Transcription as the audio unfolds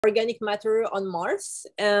organic matter on Mars,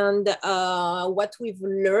 and what we've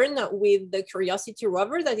learned with the Curiosity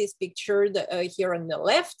rover that is pictured here on the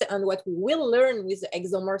left, and what we will learn with the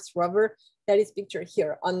ExoMars rover that is pictured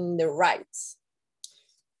here on the right.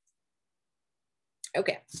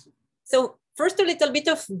 Okay, so first a little bit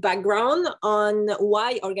of background on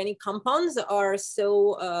why organic compounds are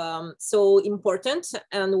so important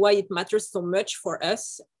and why it matters so much for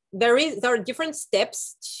us. There are different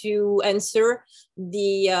steps to answer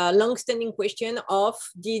the long-standing question of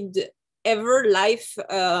did ever life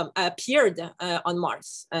appeared on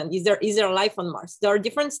Mars, and is there life on Mars? There are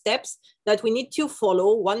different steps that we need to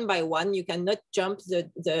follow one by one. You cannot jump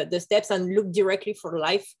the steps and look directly for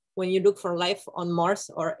life when you look for life on Mars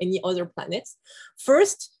or any other planets.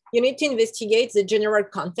 First, you need to investigate the general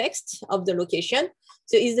context of the location.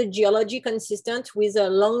 So is the geology consistent with a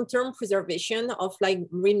long-term preservation of like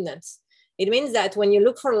remnants? It means that when you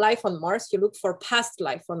look for life on Mars, you look for past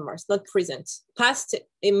life on Mars, not present. Past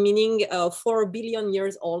meaning 4 billion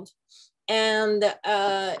years old. And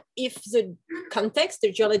if the context,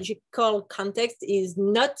 the geological context is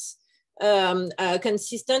not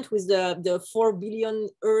consistent with the 4 billion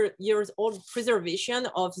years old preservation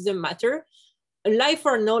of the matter, life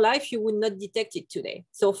or no life, you would not detect it today.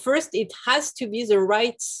 So first, it has to be the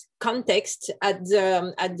right context at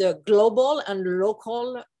the global and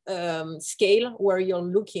local scale where you're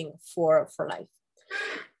looking for life.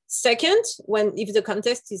 Second, if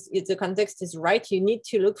the context is right, you need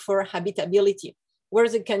to look for habitability, where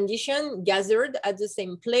the condition gathered at the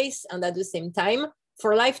same place and at the same time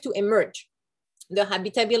for life to emerge. The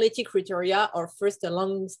habitability criteria are first a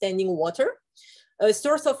long-standing water, a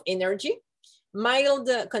source of energy, mild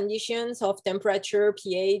conditions of temperature,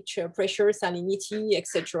 pH, pressure, salinity,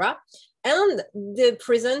 etc., and the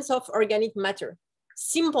presence of organic matter,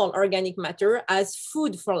 simple organic matter as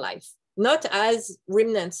food for life, not as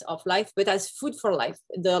remnants of life, but as food for life.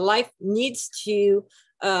 The life needs to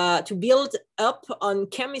build up on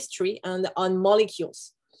chemistry and on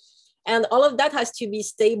molecules. And all of that has to be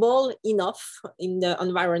stable enough in the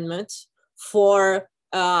environment for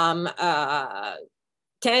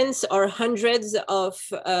tens or hundreds of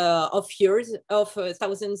years,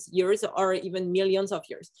 thousands years, or even millions of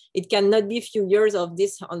years. It cannot be few years of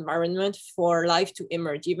this environment for life to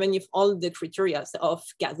emerge, even if all the criteria of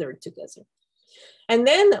gathered together. And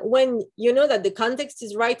then when you know that the context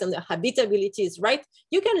is right and the habitability is right,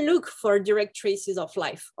 you can look for direct traces of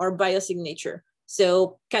life or biosignature.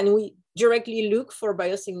 So can we directly look for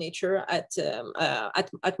biosignature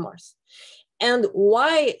at Mars? And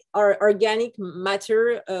why are organic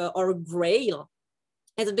matter or Gale?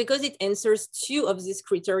 It's because it answers two of these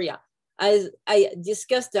criteria. As I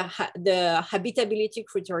discussed the habitability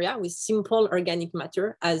criteria with simple organic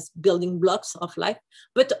matter as building blocks of life,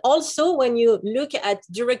 but also when you look at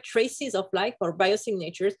direct traces of life or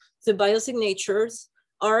biosignatures, the biosignatures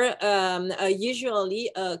are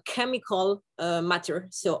usually chemical matter,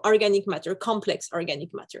 so organic matter, complex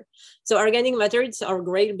organic matter. So organic matter, it's our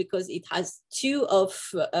Gale because it has two of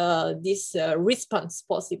this response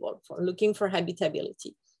possible for looking for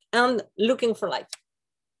habitability and looking for life.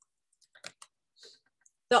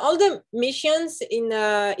 So all the missions in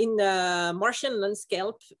the Martian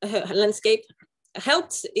landscape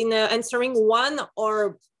helped in answering one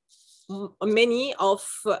or many of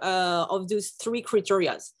those three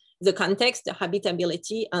criteria: the context, the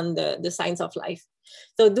habitability, and the science of life.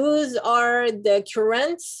 So those are the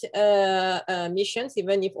current missions,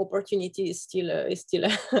 even if opportunity is still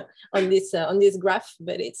on this graph,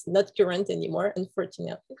 but it's not current anymore,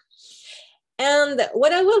 unfortunately. And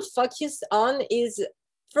what I will focus on is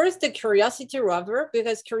first the Curiosity rover,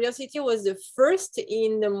 because Curiosity was the first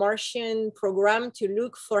in the Martian program to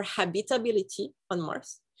look for habitability on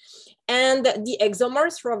Mars. And the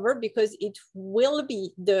ExoMars rover, because it will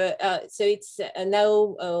be so it's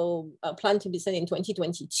now planned to be sent in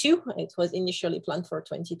 2022. It was initially planned for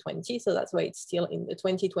 2020, so that's why it's still in the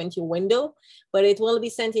 2020 window, but it will be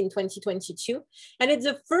sent in 2022. And it's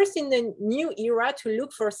the first in the new era to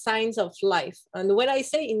look for signs of life. And when I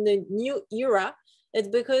say in the new era, it's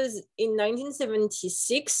because in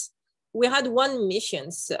 1976, we had one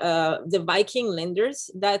missions, the Viking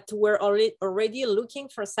landers, that were already looking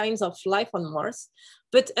for signs of life on Mars,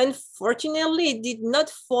 but unfortunately it did not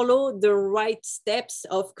follow the right steps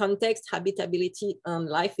of context, habitability, and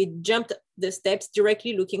life. It jumped the steps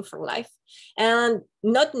directly looking for life, and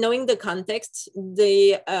not knowing the context,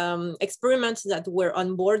 the experiments that were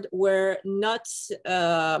on board were not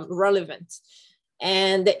relevant.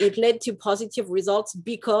 And it led to positive results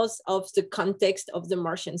because of the context of the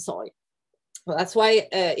Martian soil. Well, that's why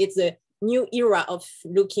it's a new era of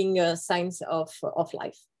looking signs of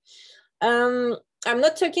life. I'm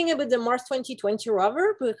not talking about the Mars 2020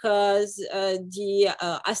 rover because the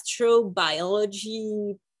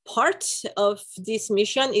astrobiology part of this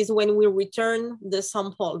mission is when we return the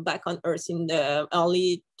sample back on Earth in the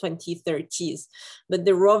early 2030s. But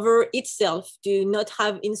the rover itself do not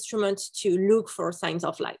have instruments to look for signs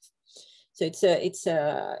of life. So it's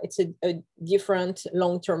a different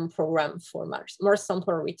long-term program for Mars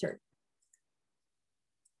sample return.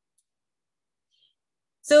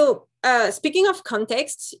 So speaking of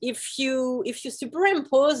context, if you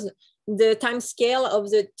superimpose the time scale of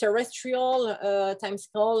the terrestrial time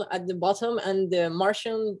scale at the bottom and the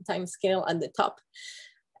Martian time scale at the top,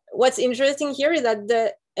 what's interesting here is that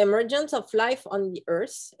the emergence of life on the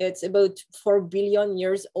Earth, it's about 4 billion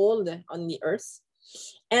years old on the Earth.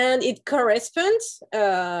 And it corresponds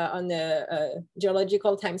on a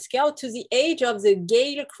geological time scale to the age of the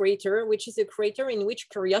Gale crater, which is a crater in which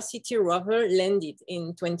Curiosity rover landed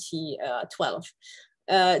in 2012.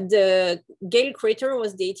 The Gale crater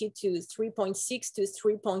was dated to 3.6 to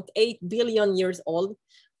 3.8 billion years old,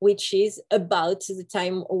 which is about the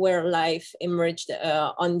time where life emerged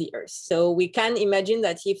on the Earth. So we can imagine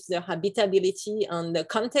that if the habitability and the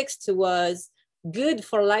context was good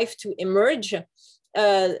for life to emerge,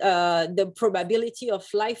 the probability of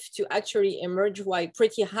life to actually emerge was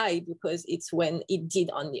pretty high because it's when it did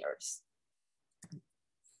on the Earth.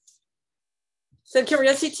 So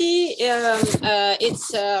Curiosity,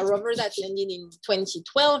 it's a rover that landed in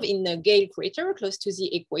 2012 in the Gale crater close to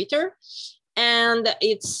the equator. And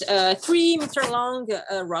it's a 3 meter long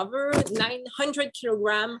rover, 900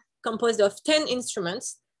 kilogram, composed of 10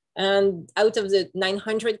 instruments. And out of the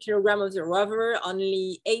 900 kilogram of the rover,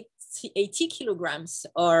 only 80 kilograms,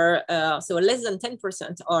 or so less than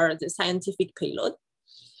 10%, are the scientific payload.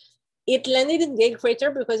 It landed in Gale crater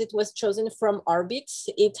because it was chosen from orbit.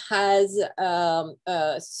 It has a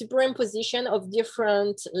superimposition of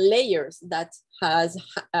different layers that has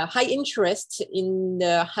a high interest in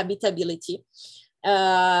the habitability.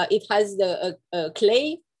 It has the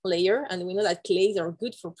clay layer, and we know that clays are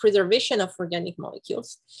good for preservation of organic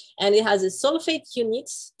molecules. And it has a sulfate unit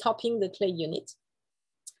topping the clay unit.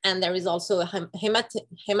 And there is also a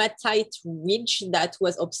hematite ridge that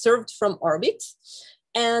was observed from orbit,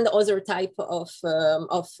 and other type of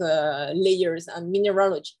layers and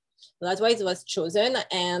mineralogy. So that's why it was chosen.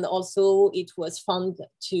 And also it was found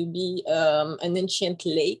to be an ancient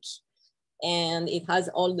lake, and it has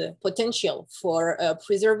all the potential for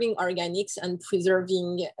preserving organics and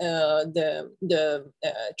preserving the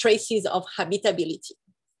traces of habitability.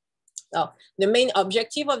 So the main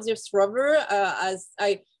objective of this rover, as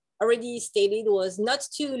I already stated, was not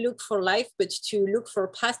to look for life, but to look for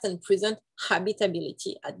past and present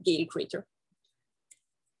habitability at Gale crater.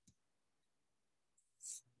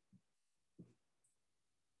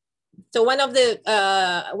 So one of the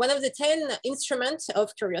 10 instruments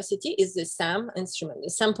of Curiosity is the SAM instrument,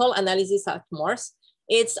 the Sample Analysis at Mars.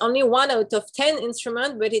 It's only 1 out of 10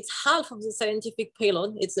 instruments, but it's half of the scientific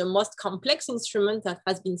payload. It's the most complex instrument that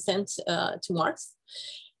has been sent to Mars.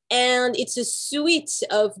 And it's a suite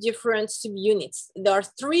of different subunits. There are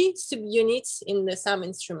 3 subunits in the SAM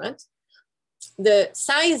instrument. The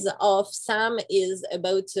size of SAM is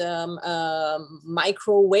about a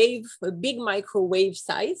big microwave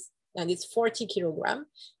size, and it's 40 kilograms.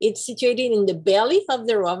 It's situated in the belly of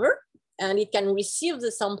the rover, and it can receive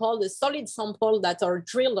the sample, the solid sample that are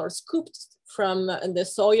drilled or scooped from the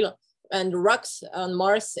soil and rocks on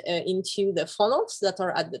Mars into the funnels that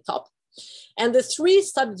are at the top. And the 3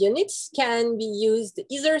 subunits can be used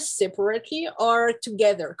either separately or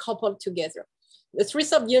together, coupled together. The 3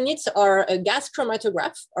 subunits are a gas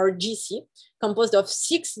chromatograph, or GC, composed of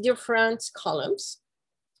 6 different columns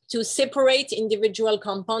to separate individual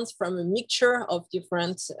compounds from a mixture of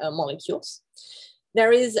different molecules.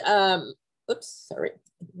 There is, oops, sorry,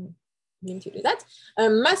 need to do that. A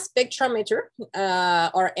mass spectrometer,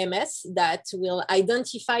 or MS, that will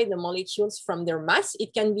identify the molecules from their mass.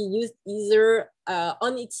 It can be used either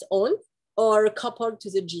on its own or coupled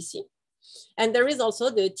to the GC. And there is also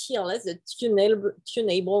the TLS, the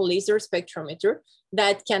tunable laser spectrometer,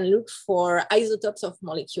 that can look for isotopes of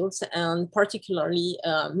molecules, and particularly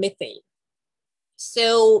methane.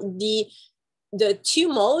 So the 2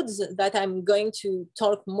 modes that I'm going to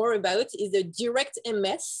talk more about is the direct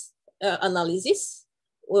MS analysis,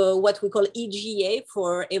 what we call EGA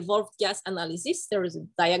for evolved gas analysis. There is a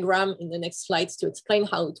diagram in the next slides to explain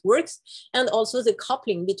how it works, and also the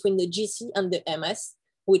coupling between the GC and the MS,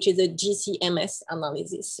 which is a GC-MS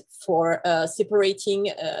analysis for separating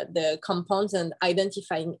the compounds and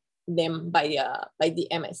identifying them by the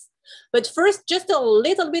MS. But first, just a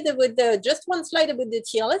little bit about just one slide about the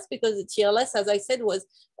TLS, because the TLS, as I said, was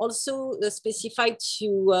also specified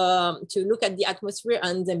to look at the atmosphere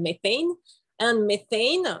and the methane. And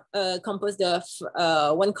methane, composed of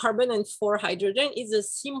 1 carbon and 4 hydrogen, is a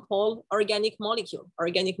simple organic molecule.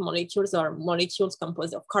 Organic molecules are molecules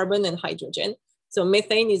composed of carbon and hydrogen. So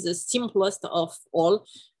methane is the simplest of all.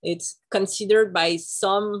 It's considered by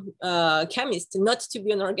some chemists not to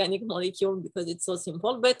be an organic molecule because it's so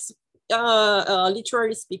simple, but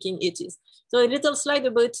literally speaking, it is. So a little slide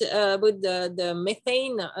about the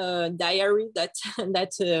methane diary that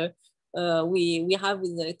we have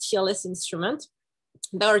with the TLS instrument.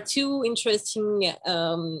 There are 2 interesting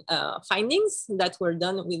findings that were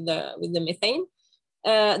done with the methane.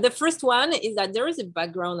 The first one is that there is a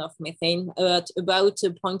background of methane at about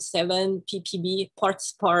 0.7 ppb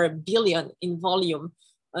parts per billion in volume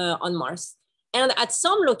on Mars. And at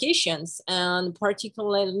some locations, and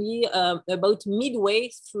particularly about midway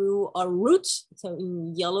through our route, so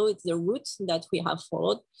in yellow, it's the route that we have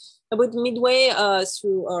followed. About midway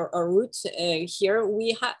through our route here,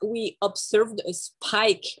 we observed a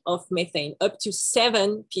spike of methane up to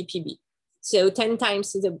 7 ppb. So 10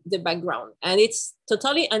 times the background, and it's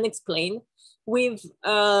totally unexplained. We've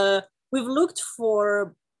looked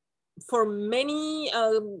for many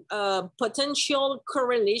potential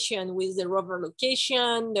correlation with the rover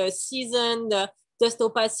location, the season, the dust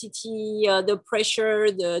opacity, the pressure,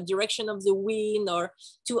 the direction of the wind, or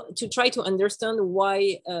to try to understand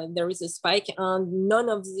why there is a spike, and none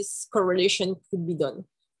of this correlation could be done.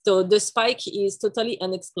 So the spike is totally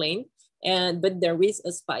unexplained. But there is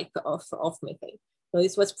a spike of methane. So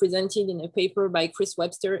this was presented in a paper by Chris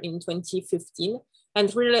Webster in 2015. And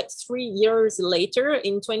 3 years later,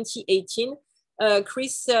 in 2018,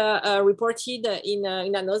 Chris reported in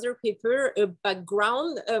another paper a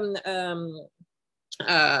background, a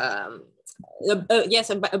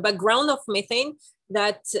background of methane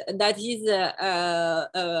that is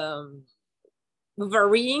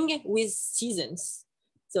varying with seasons.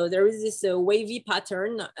 So there is this wavy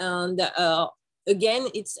pattern, and again,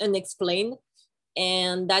 it's unexplained.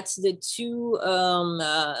 And that's the 2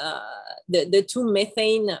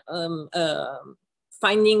 methane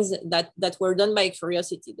findings that were done by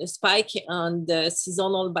Curiosity: the spike and the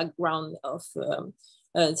seasonal background of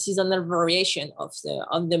seasonal variation of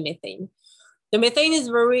the methane. The methane is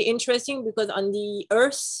very interesting because on the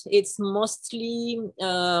Earth, it's mostly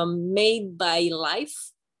made by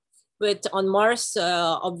life. But on Mars,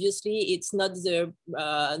 obviously, it's not the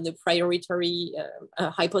priority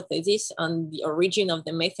hypothesis, and the origin of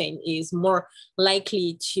the methane is more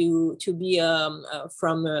likely to be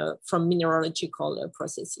from mineralogical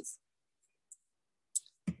processes.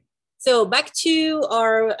 So back to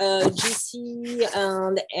our GC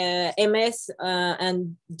and MS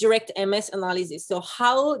and direct MS analysis. So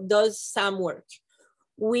how does SAM work?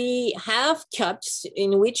 We have cups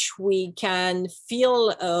in which we can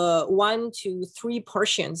fill 1 to 3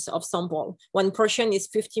 portions of sample. 1 portion is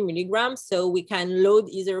 50 milligrams, so we can load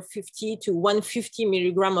either 50 to 150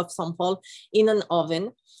 milligram of sample in an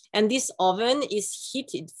oven. And this oven is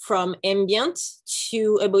heated from ambient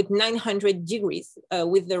to about 900 degrees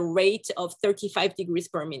with the rate of 35 degrees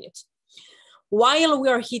per minute. While we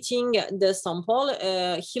are heating the sample,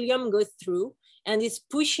 helium goes through and is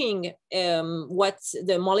pushing what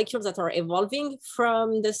the molecules that are evolving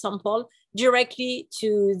from the sample directly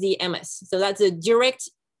to the MS. So that's a direct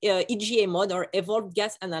EGA mode, or evolved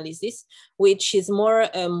gas analysis, which is more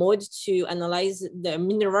a mode to analyze the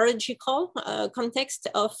mineralogical context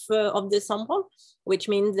of the sample, which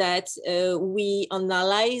means that we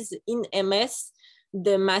analyze in MS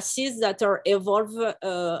the masses that are evolved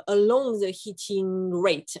along the heating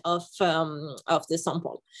rate of the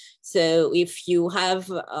sample. So if you have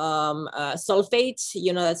sulfate,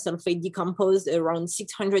 you know that sulfate decomposed around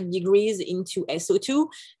 600 degrees into SO2,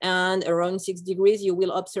 and around 6 degrees, you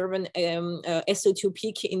will observe an SO2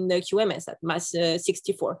 peak in the QMS at mass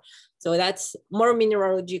 64. So that's more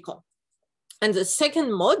mineralogical. And the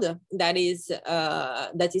second mode that is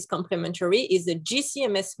complementary is the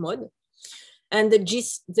GCMS mode. And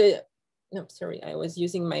no, sorry, I was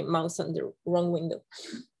using my mouse on the wrong window.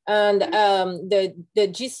 And the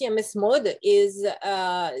GCMS mode is,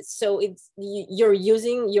 so it's,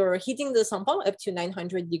 you're heating the sample up to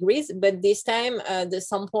 900 degrees, but this time the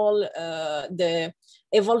sample, the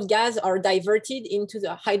evolved gas are diverted into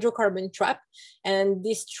the hydrocarbon trap. And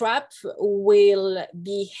this trap will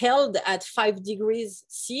be held at 5 degrees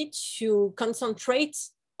C to concentrate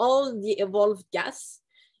all the evolved gas.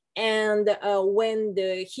 And when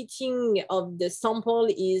the heating of the sample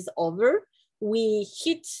is over, we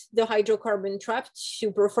hit the hydrocarbon trap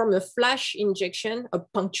to perform a flash injection, a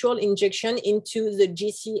punctual injection into the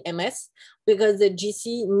GCMS, because the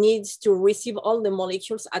GC needs to receive all the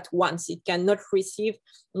molecules at once. It cannot receive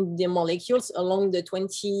the molecules along the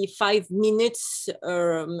 25 minutes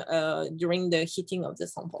during the heating of the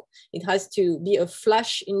sample. It has to be a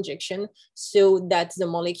flash injection so that the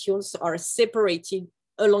molecules are separated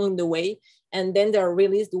along the way, and then they're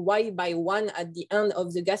released one by one at the end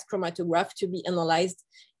of the gas chromatograph to be analyzed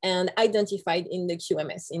and identified in the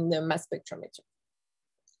QMS, in the mass spectrometer.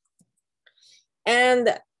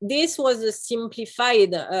 And this was a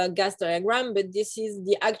simplified gas diagram, but this is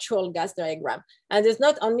the actual gas diagram. And it's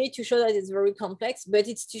not only to show that it's very complex, but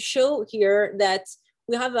it's to show here that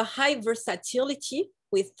we have a high versatility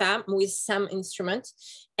with SAM instrument.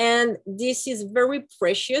 And this is very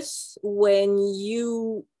precious when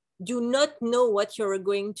you do not know what you're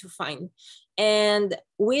going to find. And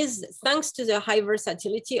thanks to the high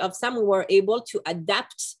versatility of SAM, we were able to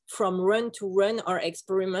adapt from run to run our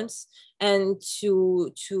experiments and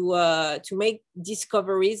to make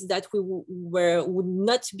discoveries that we would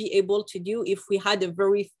not be able to do if we had a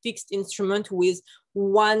very fixed instrument with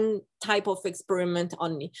one type of experiment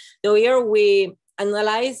only. So here we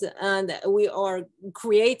analyze and we are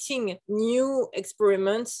creating new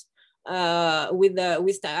experiments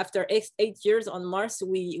after 8 years on Mars.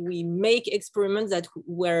 We make experiments that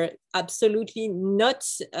were absolutely not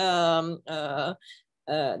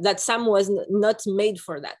that SAM was not made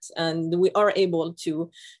for that, and we are able to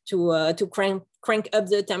crank up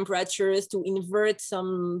the temperatures, to invert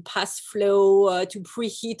some pass flow, to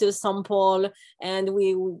preheat a sample, and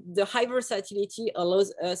the high versatility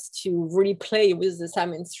allows us to really play with the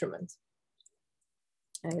SAM instrument,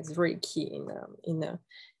 and it's very key in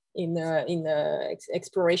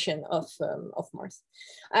exploration of Mars.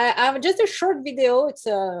 I have just a short video. It's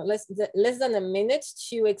less than a minute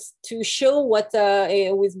to show what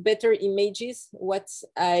with better images what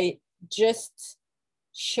I just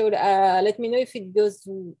showed. Let me know if it goes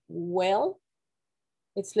well.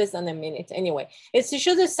 It's less than a minute. Anyway, it's to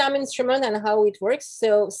show the SAM instrument and how it works.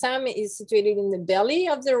 So SAM is situated in the belly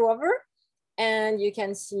of the rover, and you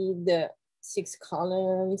can see the 6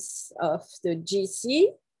 columns of the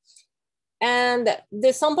GC. And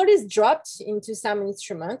the sample is dropped into SAM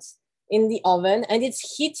instrument in the oven, and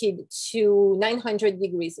it's heated to 900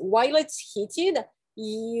 degrees. While it's heated,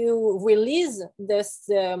 you release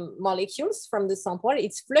the molecules from the sample.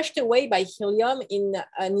 It's flushed away by helium in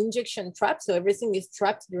an injection trap. So everything is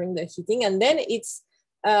trapped during the heating, and then it's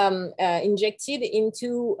injected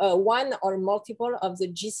into one or multiple of the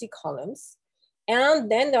GC columns. And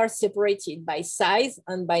then they are separated by size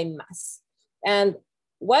and by mass. And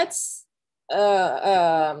what's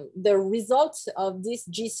the result of this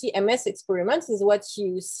GCMS experiment is what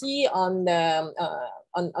you see on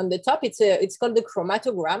the top. It's called the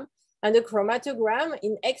chromatogram, and the chromatogram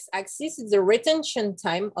in x-axis is the retention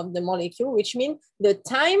time of the molecule, which means the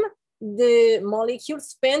time the molecule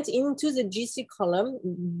spent into the GC column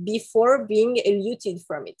before being eluted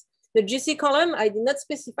from it. The GC column, I did not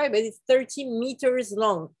specify, but it's 30 meters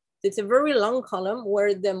long. It's a very long column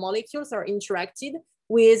where the molecules are interacted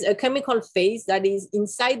with a chemical phase that is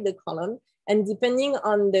inside the column. And depending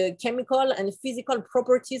on the chemical and physical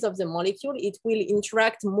properties of the molecule, it will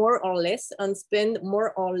interact more or less and spend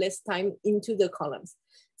more or less time into the columns.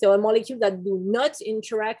 So a molecule that do not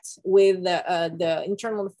interact with the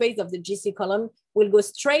internal phase of the GC column will go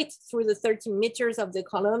straight through the 30 meters of the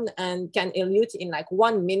column and can elute in like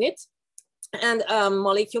 1 minute. And a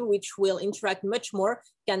molecule which will interact much more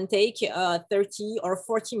can take 30 or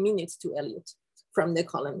 40 minutes to elute from the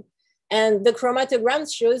column. And the chromatogram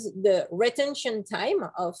shows the retention time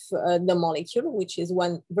of the molecule, which is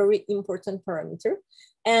one very important parameter.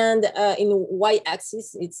 And in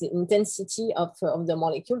y-axis, it's the intensity of the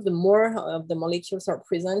molecule. The more of the molecules are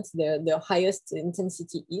present, the highest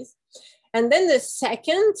intensity is. And then the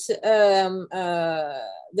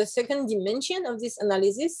second dimension of this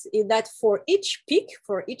analysis is that for each peak,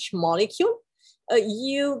 for each molecule,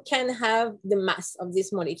 you can have the mass of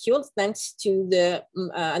this molecule thanks to the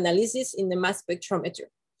analysis in the mass spectrometer.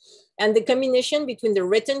 And the combination between the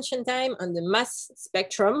retention time and the mass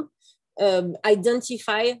spectrum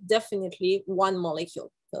identify definitely one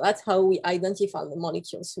molecule. So that's how we identify the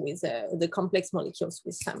molecules with the complex molecules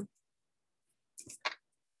with SAM.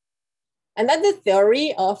 And that's the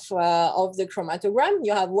theory of the chromatogram.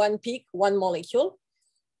 You have one peak, one molecule.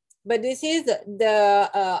 But this is the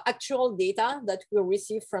actual data that we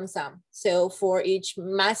receive from SAM. So for each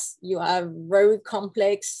mass, you have very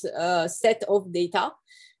complex set of data,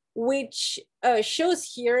 which shows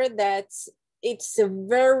here that it's a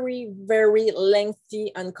very, very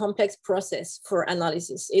lengthy and complex process for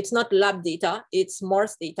analysis. It's not lab data, it's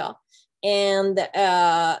Mars data. And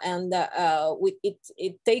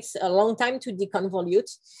it takes a long time to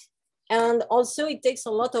deconvolute. And also it takes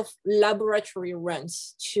a lot of laboratory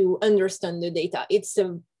runs to understand the data. It's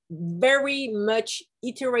a very much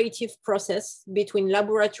iterative process between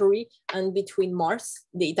laboratory and between Mars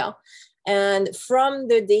data. And from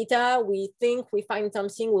the data, we think we find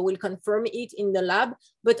something, we will confirm it in the lab,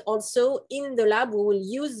 but also in the lab, we will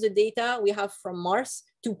use the data we have from Mars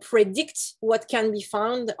to predict what can be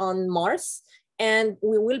found on Mars, and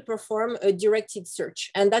we will perform a directed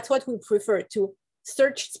search. And that's what we prefer, to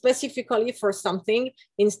search specifically for something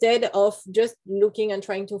instead of just looking and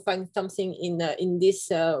trying to find something in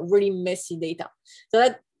this really messy data. So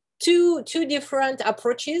that two different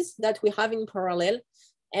approaches that we have in parallel.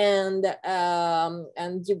 And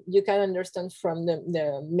you can understand from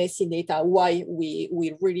the messy data why we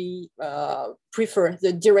really prefer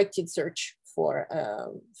the directed search for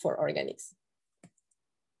organics.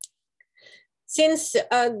 Since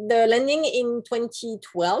the landing in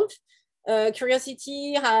 2012,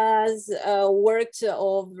 Curiosity has worked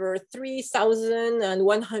over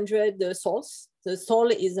 3,100 sols. The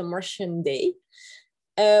sol is a Martian day.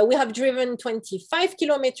 We have driven 25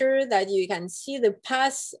 kilometers that you can see the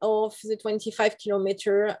path of the 25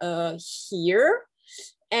 kilometer here.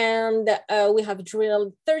 And we have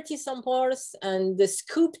drilled 30 samples and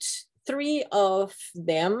scooped 3 of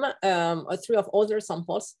them, or 3 of other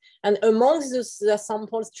samples. And amongst the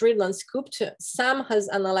samples drilled and scooped, Sam has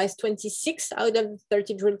analyzed 26 out of the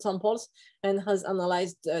 30 drilled samples and has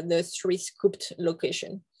analyzed the 3 scooped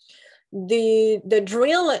location. The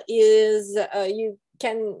drill is, you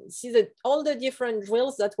can see that all the different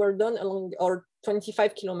drills that were done along our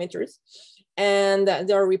 25 kilometers, and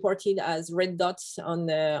they are reported as red dots on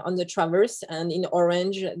the traverse, and in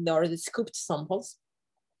orange, there are the scooped samples.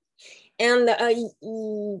 And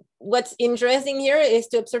what's interesting here is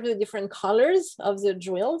to observe the different colors of the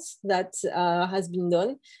drills that has been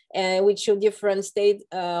done, which show different state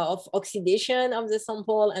of oxidation of the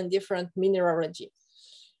sample and different mineralogy.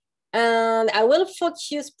 And I will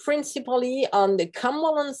focus principally on the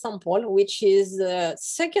Cumberland sample, which is the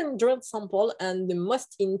second drilled sample and the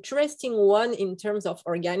most interesting one in terms of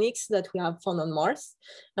organics that we have found on Mars,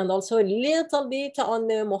 and also a little bit on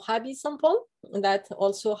the Mojave sample that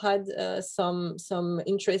also had some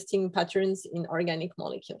interesting patterns in organic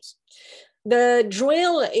molecules. The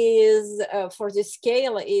drill is, for the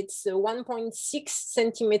scale, it's 1.6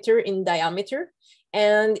 centimeter in diameter,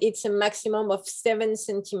 and it's a maximum of 7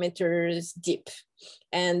 centimeters deep.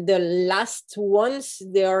 And the last ones,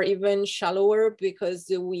 they are even shallower because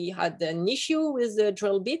we had an issue with the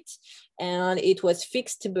drill bit and it was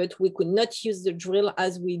fixed, but we could not use the drill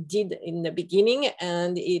as we did in the beginning.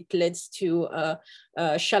 And it leads to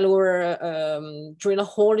shallower drill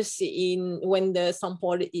holes in when the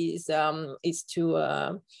sample is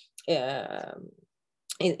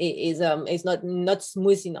not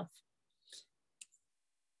smooth enough.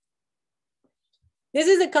 This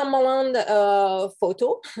is a Cumberland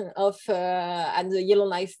photo of at the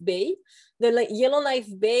Yellowknife Bay. The Yellowknife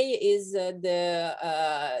Bay is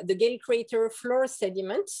the Gale crater floor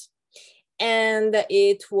sediment, and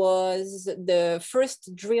it was the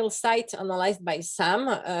first drill site analyzed by Sam.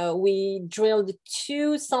 We drilled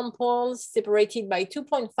 2 samples separated by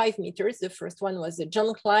 2.5 meters. The first one was the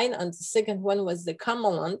John Klein, and the second one was the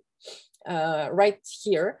Cumberland, right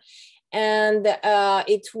here. And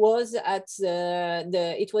it was at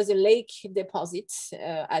it was a lake deposit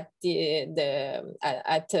at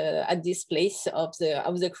this place of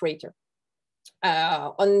the crater.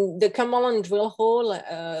 On the Cumberland drill hole,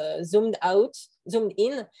 zoomed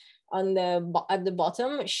in on at the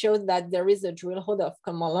bottom, showed that there is a drill hole of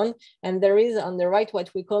Cumberland, and there is on the right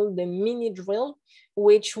what we call the mini drill,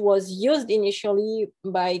 which was used initially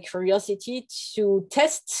by Curiosity to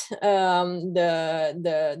test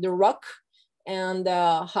the rock and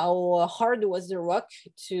how hard was the rock,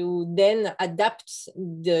 to then adapt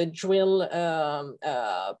the drill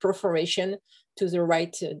perforation to the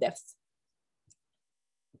right depth.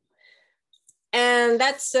 And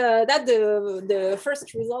that's the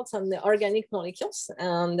first results on the organic molecules.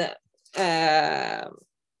 And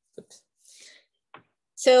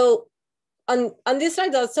so on this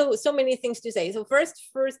slide, there are so many things to say. So first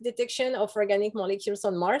detection of organic molecules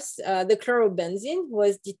on Mars. The chlorobenzene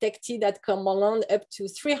was detected at Cumberland up to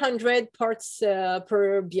 300 parts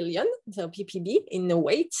per billion, so ppb in the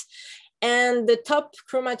weight. And the top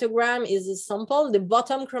chromatogram is a sample. The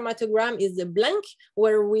bottom chromatogram is the blank,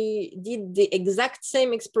 where we did the exact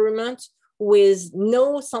same experiment with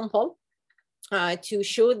no sample. to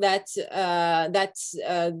show that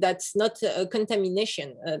that's not a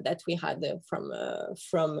contamination that we had from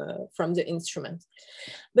the instrument.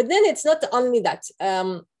 But then it's not only that.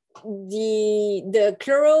 The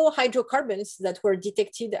chlorohydrocarbons that were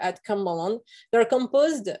detected at Cumberland, they're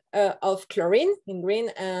composed of chlorine in green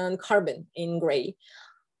and carbon in gray.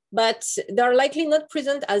 But they're likely not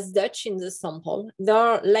present as Dutch in the sample.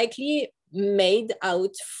 They're likely made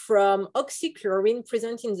out from oxychlorine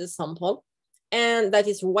present in the sample, and that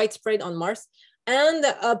is widespread on Mars, and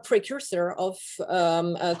a precursor of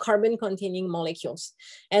carbon-containing molecules.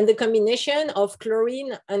 And the combination of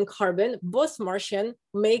chlorine and carbon, both Martian,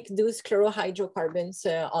 make those chlorohydrocarbons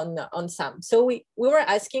on SAM. So we were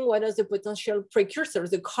asking what are the potential precursors,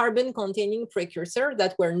 the carbon-containing precursor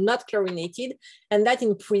that were not chlorinated, and that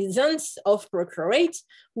in presence of perchlorate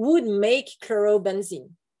would make chlorobenzene.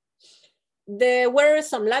 There were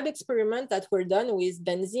some lab experiments that were done with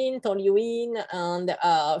benzene, toluene, and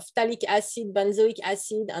phthalic acid, benzoic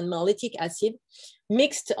acid, and malitic acid,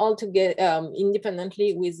 mixed all together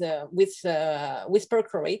independently with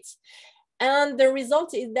perchlorates. And the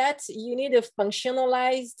result is that you need a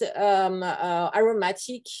functionalized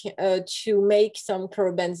aromatic to make some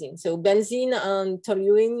chlorobenzene. So benzene and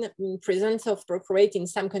toluene in presence of perchlorate in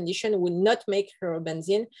some condition would not make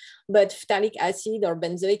chlorobenzene, but phthalic acid or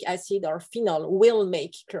benzoic acid or phenol will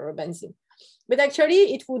make chlorobenzene. But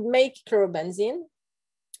actually it would make chlorobenzene.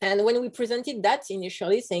 And when we presented that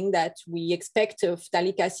initially, saying that we expect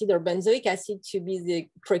phthalic acid or benzoic acid to be the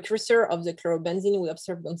precursor of the chlorobenzene we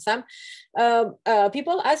observed on SAM,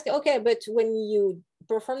 people ask, okay, but when you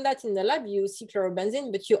perform that in the lab, you see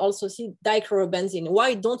chlorobenzene, but you also see dichlorobenzene.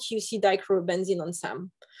 Why don't you see dichlorobenzene on SAM?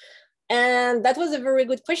 And that was a very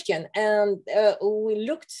good question. And we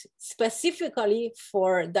looked specifically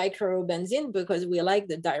for dichlorobenzene because we like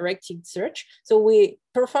the directed search. So we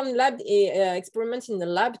performed lab experiments in the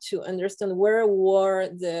lab to understand what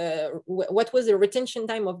was the retention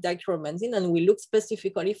time of dichlorobenzene. And we looked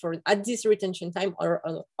specifically for at this retention time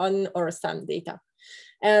or on our SAM data.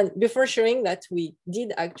 And before showing that we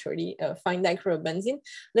did actually find dichlorobenzene,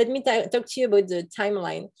 let me talk to you about the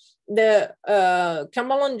timeline. The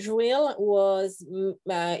Cumberland drill was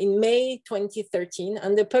in May 2013,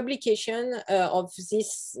 and the publication of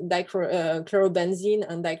this chlorobenzene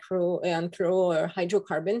and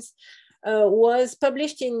chlorohydrocarbons was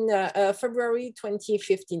published in February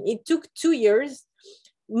 2015. It took 2 years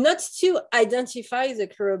not to identify the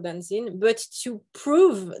chlorobenzene, but to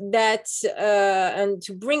prove that and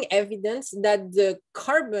to bring evidence that the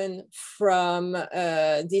carbon from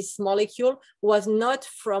this molecule was not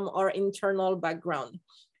from our internal background.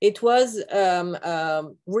 It was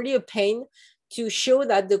really a pain to show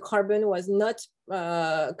that the carbon was not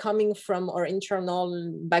coming from our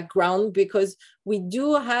internal background, because we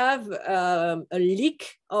do have a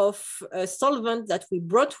leak of a solvent that we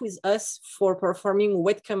brought with us for performing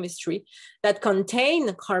wet chemistry that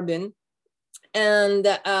contain carbon. And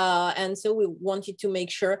so we wanted to make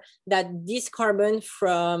sure that this carbon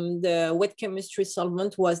from the wet chemistry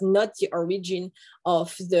solvent was not the origin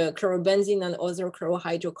of the chlorobenzene and other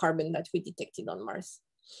chlorohydrocarbon that we detected on Mars.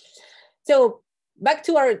 So back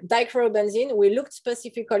to our dichlorobenzene, we looked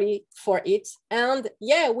specifically for it, and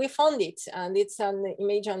yeah, we found it, and it's an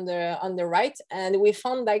image on the right, and we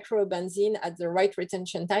found dichlorobenzene at the right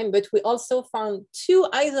retention time, but we also found 2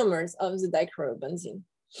 isomers of the dichlorobenzene.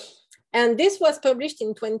 And this was published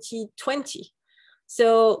in 2020.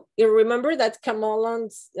 So you remember that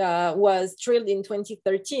Cumberland was drilled in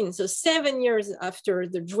 2013. So 7 years after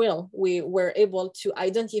the drill, we were able to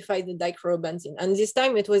identify the dichlorobenzene. And this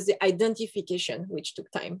time it was the identification which took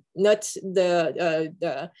time, not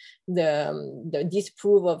the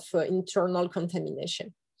disprove of internal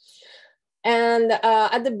contamination. And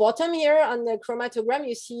at the bottom here on the chromatogram,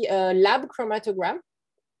 you see a lab chromatogram.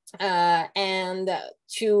 And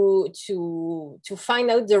to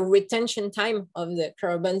find out the retention time of the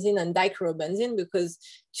chlorobenzene and dichlorobenzene, because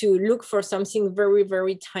to look for something very,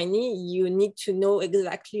 very tiny, you need to know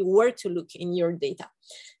exactly where to look in your data.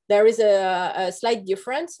 There is a slight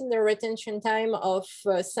difference in the retention time of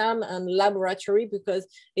SAM and laboratory, because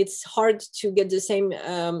it's hard to get the same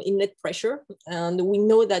inlet pressure. And we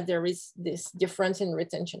know that there is this difference in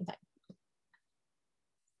retention time.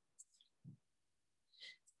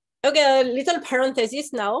 Okay, a little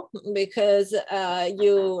parenthesis now, because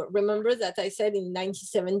you remember that I said in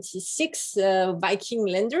 1976, Viking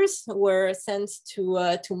landers were sent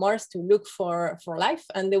to Mars to look for life,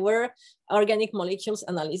 and there were organic molecules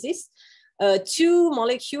analyses. Two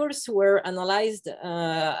molecules were analyzed,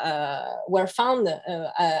 were found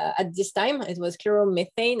at this time. It was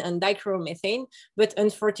chloromethane and dichloromethane, but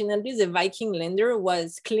unfortunately the Viking lander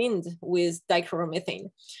was cleaned with dichloromethane.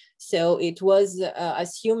 So it was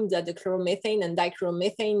assumed that the chloromethane and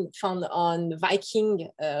dichloromethane found on Viking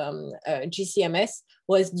GCMS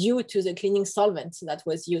was due to the cleaning solvent that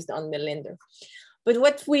was used on the lander. But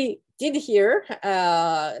what we did here,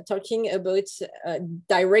 talking about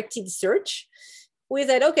directed search, we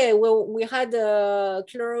said, okay, well, we had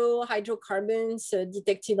chlorohydrocarbons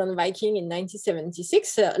detected on Viking in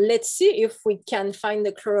 1976. Let's see if we can find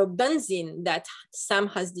the chlorobenzene that Sam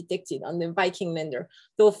has detected on the Viking lander.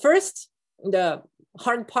 So first, the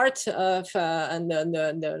hard part of and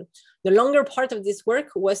the longer part of this work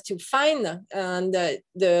was to find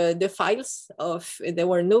the files of, there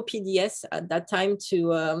were no PDS at that time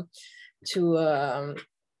to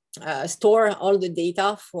store all the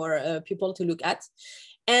data for people to look at.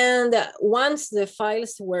 And once the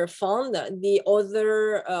files were found, the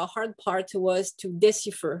other hard part was to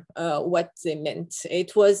decipher what they meant.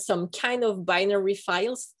 It was some kind of binary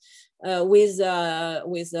files with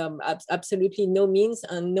absolutely no means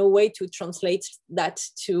and no way to translate that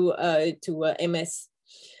to MS.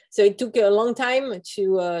 So it took a long time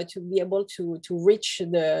to be able to reach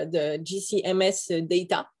the GCMS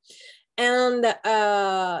data. And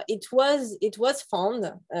it was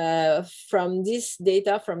found from this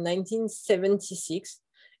data from 1976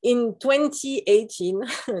 in 2018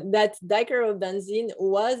 that dichlorobenzene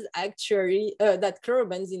was actually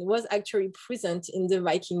chlorobenzene was actually present in the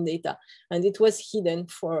Viking data, and it was hidden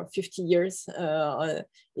for 50 years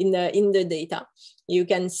in the data. You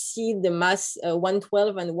can see the mass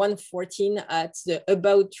 112 and 114 at the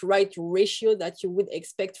about right ratio that you would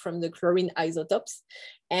expect from the chlorine isotopes.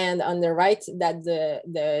 And on the right, that the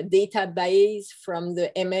database from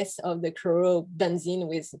the MS of the chlorobenzene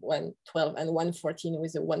with 112 and 114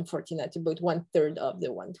 with the 114 at about 1/3 of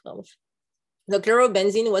the 112. The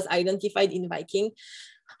chlorobenzene was identified in Viking.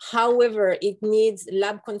 However, it needs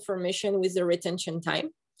lab confirmation with the retention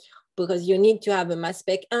time, because you need to have a mass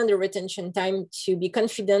spec and a retention time to be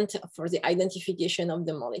confident for the identification of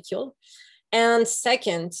the molecule. And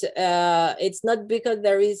second, it's not because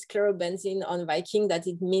there is chlorobenzene on Viking that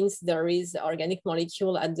it means there is organic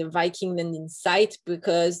molecule at the Viking landing site,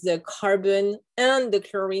 because the carbon and the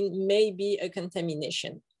chlorine may be a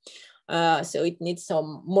contamination. So it needs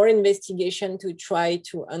some more investigation to try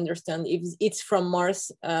to understand if it's from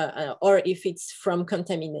Mars or if it's from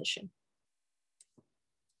contamination.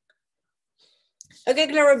 Okay,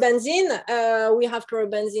 chlorobenzene. We have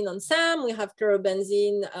chlorobenzene on Sam. We have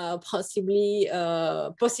chlorobenzene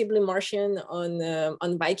possibly Martian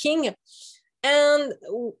on Viking, and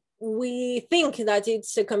we think that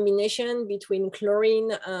it's a combination between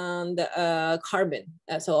chlorine and carbon.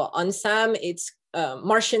 So on Sam, it's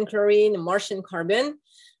Martian chlorine, Martian carbon,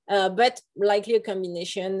 but likely a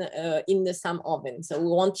combination in the Sam oven. So we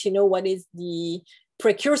want to know what is the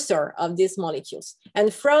precursor of these molecules.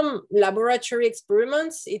 And from laboratory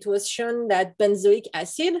experiments, it was shown that benzoic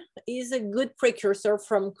acid is a good precursor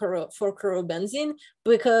for chlorobenzene,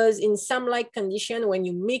 because in SAM-like condition, when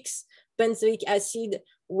you mix benzoic acid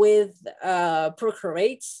with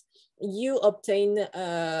perchlorates, you obtain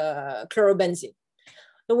chlorobenzene.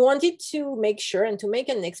 We wanted to make sure and to make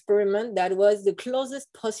an experiment that was the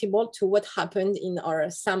closest possible to what happened in our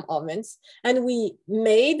SAM ovens. And we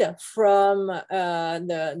made from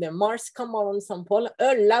the Mars Camelon sample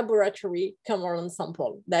a laboratory Camelon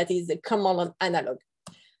sample that is a Camelon analog.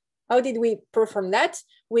 How did we perform that?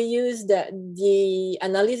 We used the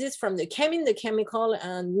analysis from the CHEMIN, the chemical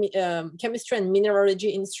and chemistry and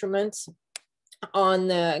mineralogy instruments on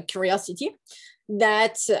Curiosity,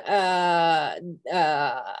 that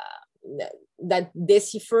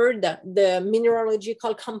deciphered the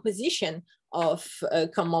mineralogical composition of a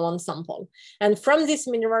Camelon sample. And from this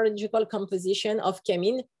mineralogical composition of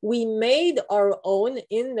CHEMIN, we made our own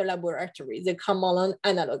in the laboratory, the Camelon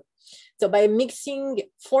analog. So by mixing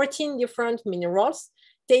 14 different minerals,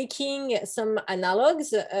 taking some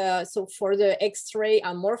analogs, so for the X-ray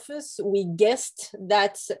amorphous, we guessed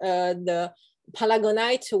that the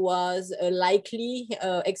palagonite was a likely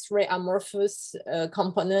X-ray amorphous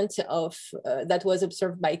component of that was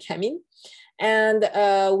observed by CHEMIN. And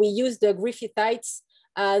we used the griffithites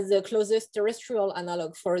as the closest terrestrial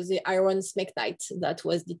analog for the iron smectite that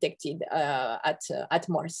was detected at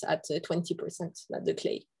Mars at 20% at the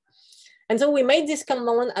clay. And so we made this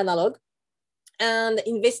Camelon analog. and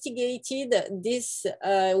investigated this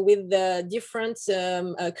with the different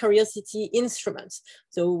curiosity instruments.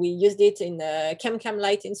 So we used it in a ChemCam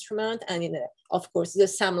light instrument and in, of course, the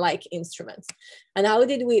SAM-like instruments. And how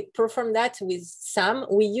did we perform that with SAM?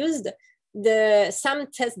 We used the SAM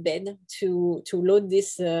test bed to load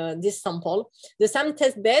this, this sample. The SAM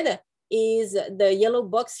test bed is the yellow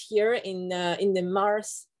box here in the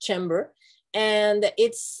Mars chamber. And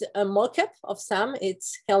it's a mock-up of SAM.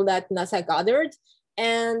 It's held at NASA Goddard,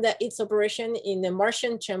 and its operation in a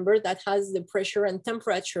Martian chamber that has the pressure and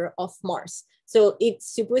temperature of Mars. So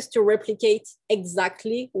it's supposed to replicate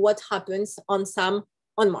exactly what happens on SAM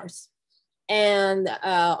on Mars. And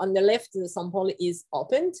on the left, the sample is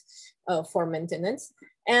opened for maintenance.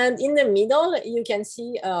 And in the middle, you can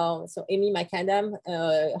see, so Amy McAdam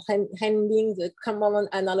handing the Cumberland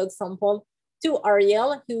analog sample to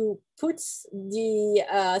Ariel, who puts the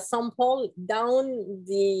sample down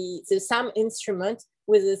the SAM instrument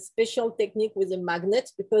with a special technique with a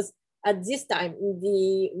magnet, because at this time,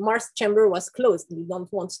 the Mars chamber was closed. We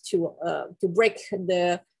don't want to break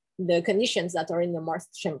the conditions that are in the Mars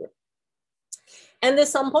chamber. And the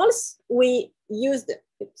samples we used,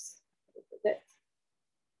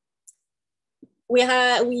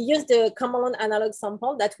 we used the Cumberland analog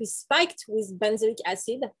sample that we spiked with benzoic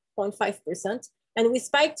acid, 0.5%, and we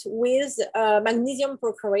spiked with magnesium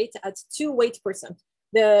perchlorate at 2 weight percent.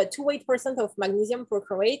 The 2 weight percent of magnesium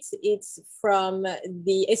perchlorate, it's from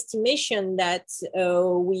the estimation that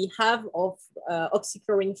we have of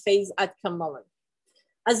oxychlorine phase at Cumberland.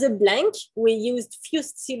 As a blank, we used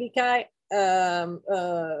fused silica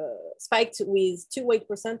spiked with 2 weight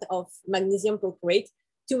percent of magnesium perchlorate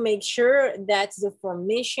to make sure that the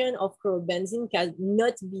formation of chlorobenzene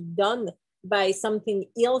cannot be done by something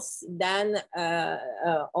else than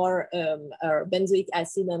our benzoic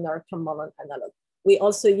acid and our Cumberland analog. We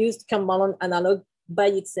also used Cumberland analog by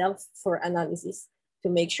itself for analysis to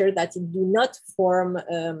make sure that it do not form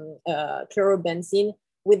chlorobenzene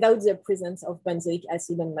without the presence of benzoic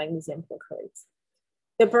acid and magnesium perchlorate.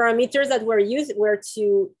 The parameters that were used were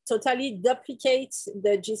to totally duplicate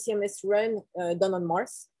the GCMS run done on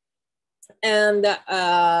Mars. And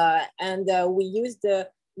we used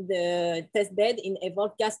the test bed in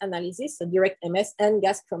evolved gas analysis, so direct MS and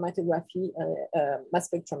gas chromatography mass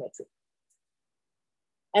spectrometry.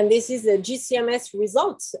 And this is the GCMS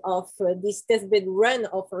results of this test bed run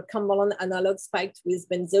of our Cumberland analog spiked with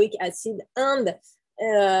benzoic acid and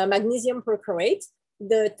magnesium perchlorate.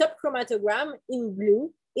 The top chromatogram in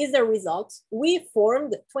blue is the result. We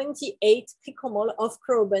formed 28 picomole of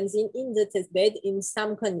chlorobenzene in the test bed in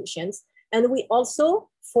SAM conditions. And we also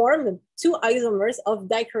formed 2 isomers of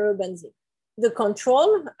dichlorobenzene. The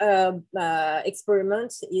control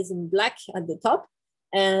experiment is in black at the top,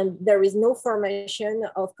 and there is no formation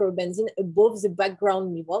of chlorobenzene above the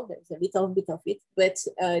background level. There's a little bit of it, but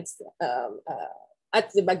it's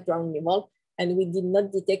at the background level, and we did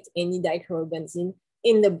not detect any dichlorobenzene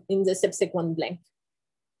in the subsequent blank.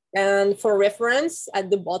 And for reference, at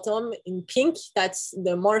the bottom in pink, that's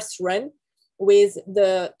the Mars run with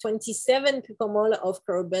the 27 picomole of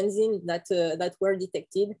chlorobenzene that were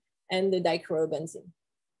detected and the dichlorobenzene.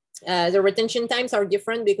 The retention times are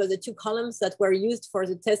different because the 2 columns that were used for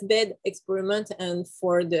the test bed experiment and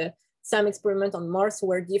for the SAM experiment on Mars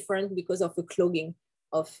were different because of the clogging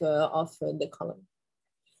of the column.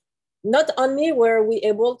 Not only were we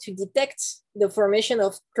able to detect the formation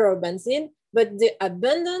of chlorobenzene, but the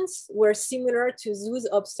abundance were similar to those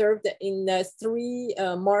observed in the 3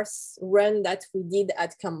 Mars run that we did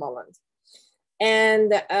at Cumberland.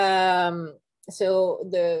 And so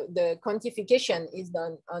the quantification is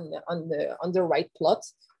done on the right plot,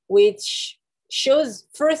 which shows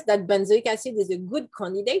first that benzoic acid is a good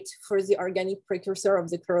candidate for the organic precursor of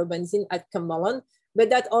the chlorobenzene at Cumberland, but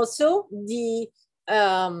that also the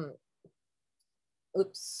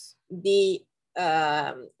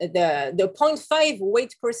 0.5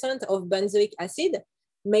 weight percent of benzoic acid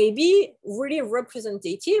may be really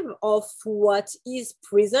representative of what is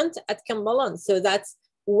present at Cumberland. So that's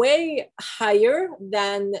way higher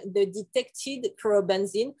than the detected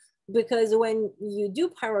chlorobenzene, because when you do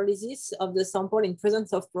pyrolysis of the sample in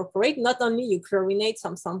presence of perchlorate, not only you chlorinate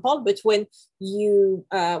some sample, but when you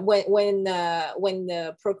when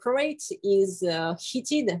the perchlorate is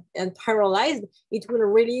heated and pyrolyzed, it will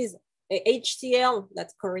release HCl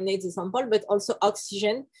that chlorinates the sample, but also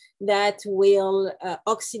oxygen that will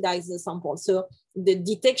oxidize the sample. So the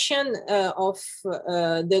detection of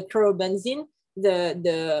the chlorobenzene,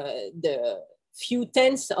 the few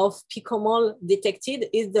tenths of picomole detected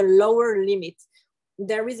is the lower limit.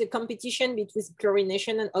 there is a competition between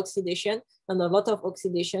chlorination and oxidation, and a lot of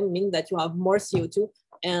oxidation means that you have more CO2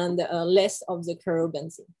 and less of the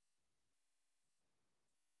chlorobenzene.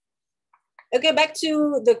 Okay, back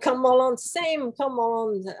to the Cumberland, same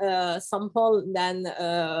Cumberland sample than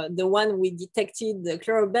the one we detected the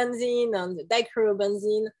chlorobenzene and the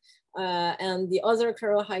dichlorobenzene and the other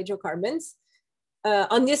chlorohydrocarbons.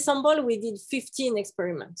 On this sample, we did 15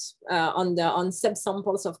 experiments on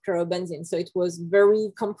subsamples of chlorobenzene. So it was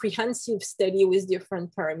very comprehensive study with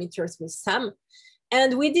different parameters with SAM.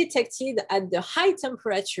 And we detected at the high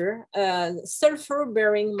temperature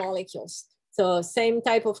sulfur-bearing molecules. So same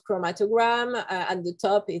type of chromatogram. At the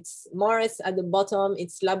top, it's Mars. At the bottom,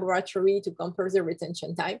 it's laboratory to compare the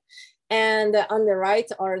retention time. And on the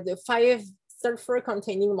right are the 5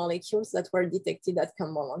 sulfur-containing molecules that were detected at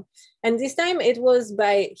Cumberland. And this time it was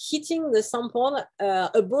by heating the sample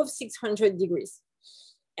above 600 degrees.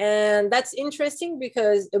 And that's interesting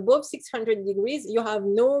because above 600 degrees, you have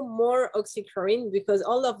no more oxychlorine because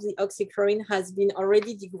all of the oxychlorine has been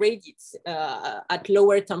already degraded at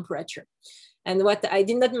lower temperature. And what I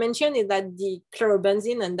did not mention is that the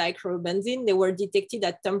chlorobenzene and dichlorobenzene, they were detected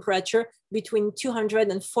at temperature between 200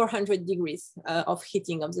 and 400 degrees of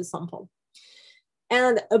heating of the sample.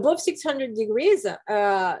 And above 600 degrees,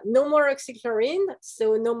 no more oxychlorine,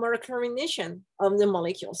 so no more chlorination of the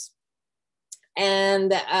molecules. And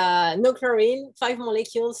no chlorine, 5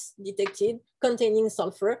 molecules detected containing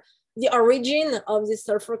sulfur. The origin of the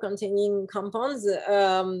sulfur-containing compounds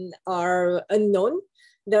are unknown.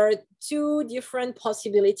 There are 2 different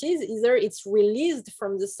possibilities. Either it's released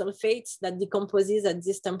from the sulfate that decomposes at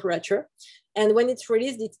this temperature. And when it's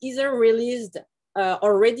released, it's either released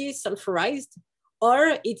already sulfurized,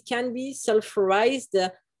 or it can be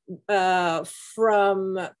sulfurized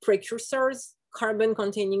from precursors,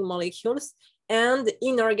 carbon-containing molecules, and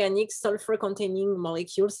inorganic sulfur-containing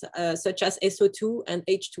molecules, such as SO2 and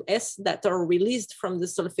H2S that are released from the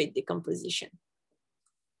sulfate decomposition.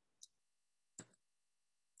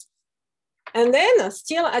 And then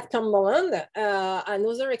still at Cumberland,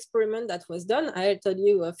 another experiment that was done. I told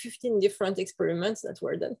you 15 different experiments that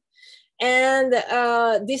were done. And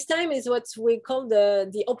this time is what we call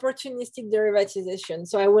the opportunistic derivatization.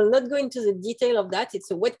 So I will not go into the detail of that.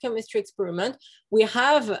 It's a wet chemistry experiment. We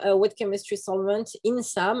have a wet chemistry solvent in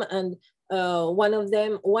SAM, and one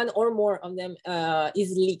or more of them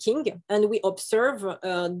is leaking, and we observe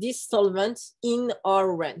this solvent in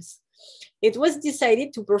our runs. It was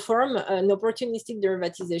decided to perform an opportunistic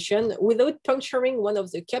derivatization without puncturing one of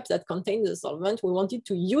the caps that contained the solvent. We wanted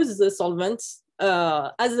to use the solvent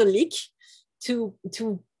as a leak to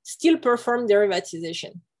still perform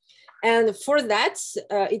derivatization. And for that,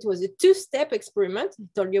 it was a 2-step experiment. I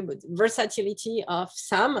told you about the versatility of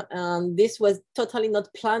SAM, and this was totally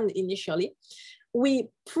not planned initially. We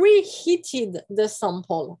preheated the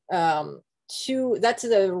sample that's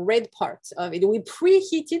the red part of it. We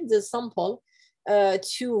preheated the sample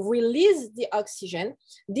to release the oxygen.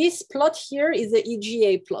 This plot here is the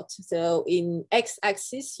EGA plot. So in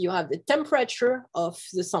x-axis, you have the temperature of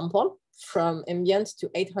the sample from ambient to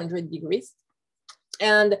 800 degrees.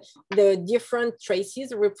 And the different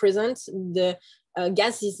traces represent the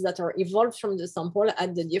gases that are evolved from the sample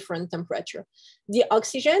at the different temperature. The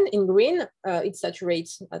oxygen in green, it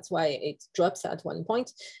saturates, that's why it drops at one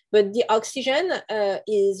point. But the oxygen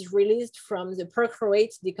is released from the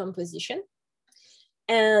perchlorate decomposition,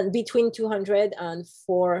 and between 200 and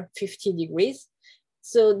 450 degrees.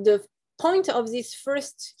 So the point of this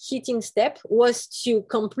first heating step was to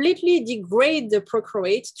completely degrade the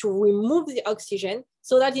perchlorate to remove the oxygen,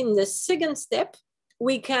 so that in the second step,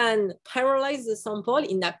 we can paralyze the sample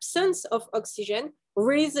in absence of oxygen,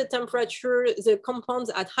 raise the temperature, the compounds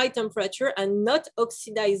at high temperature, and not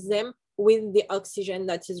oxidize them with the oxygen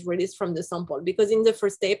that is released from the sample. Because in the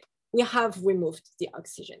first step, we have removed the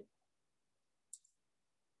oxygen.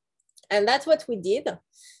 And that's what we did.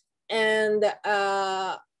 And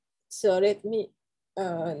so let me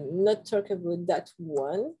not talk about that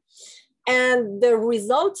one. And the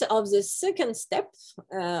result of the second step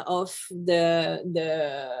of the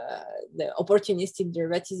opportunistic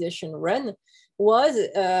derivatization run was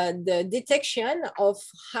the detection of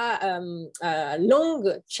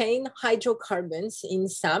long chain hydrocarbons in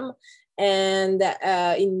SAM. And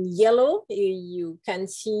in yellow, you can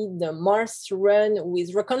see the Mars run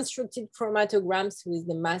with reconstructed chromatograms with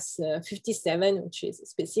the mass 57, which is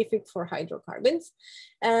specific for hydrocarbons.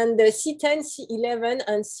 And the C10, C11,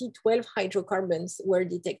 and C12 hydrocarbons were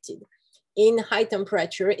detected in high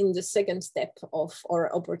temperature in the second step of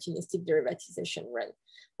our opportunistic derivatization run.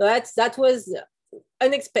 So that was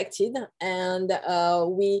unexpected, and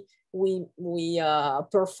we we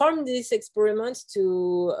performed this experiment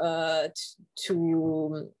to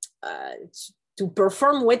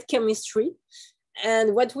perform wet chemistry,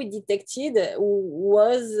 and what we detected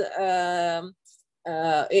was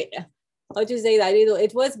how to say that,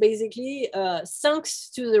 it was basically thanks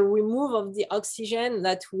to the remove of the oxygen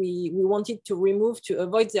that we wanted to remove to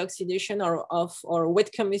avoid the oxidation of our wet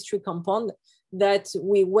chemistry compound, that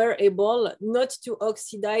we were able not to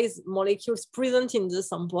oxidize molecules present in the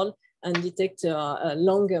sample and detect a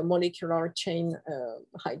long molecular chain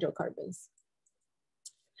hydrocarbons.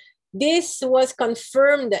 This was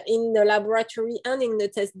confirmed in the laboratory and in the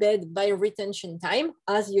test bed by retention time,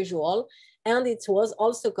 as usual. And it was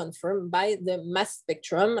also confirmed by the mass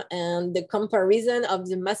spectrum, and the comparison of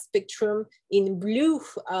the mass spectrum in blue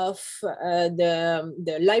of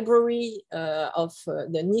the library of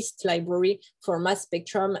the NIST library for mass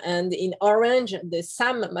spectrum, and in orange, the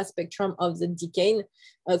SAM mass spectrum of the decane,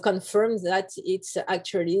 confirms that it's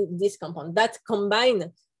actually this compound that combined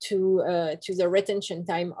to the retention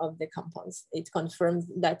time of the compounds. It confirms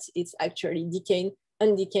that it's actually decane,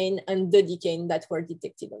 undecane, and the decane that were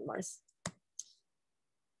detected on Mars.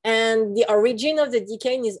 And the origin of the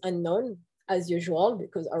decane is unknown, as usual,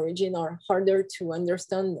 because origin are harder to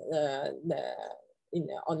understand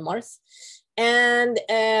on Mars. And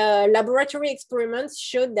laboratory experiments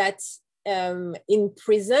showed that in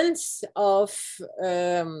presence of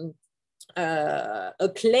a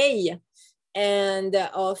clay and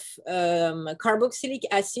of carboxylic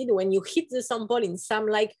acid, when you heat the sample in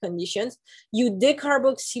SAM-like conditions, you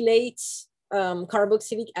decarboxylate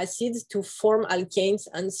carboxylic acids to form alkanes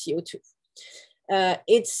and CO2.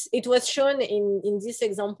 It was shown in this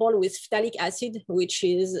example with phthalic acid, which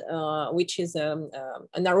is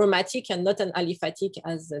an aromatic and not an aliphatic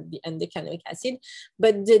as the endocannonic acid.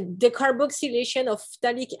 But the decarboxylation of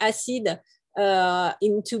phthalic acid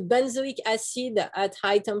into benzoic acid at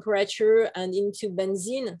high temperature and into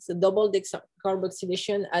benzene, so double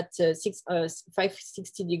decarboxylation at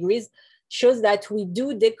 560 degrees, shows that we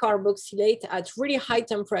do decarboxylate at really high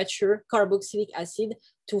temperature carboxylic acid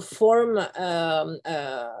to form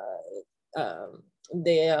the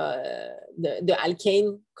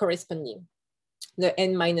alkane corresponding, the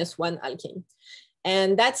N-1 alkane.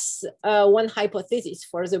 And that's one hypothesis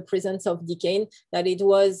for the presence of decane, that it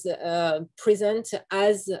was present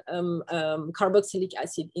as carboxylic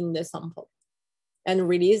acid in the sample and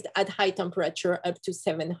released at high temperature up to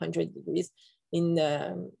 700 degrees in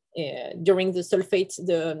during the sulfate,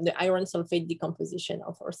 the iron sulfate decomposition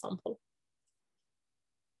of our sample.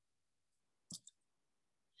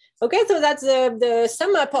 Okay, so that's the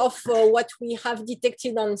sum up of what we have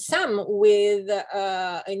detected on SAM with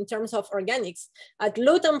in terms of organics. At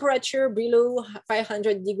low temperature, below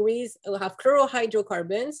 500 degrees, we have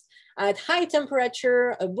chlorohydrocarbons. At high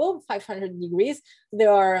temperature, above 500 degrees,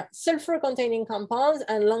 there are sulfur-containing compounds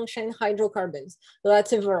and long-chain hydrocarbons. So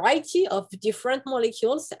that's a variety of different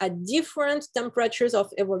molecules at different temperatures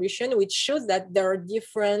of evolution, which shows that there are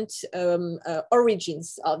different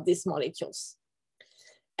origins of these molecules.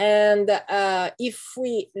 And if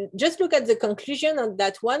we just look at the conclusion of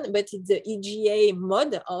that one, but it's the EGA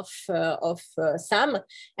mode of SAM,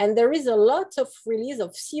 and there is a lot of release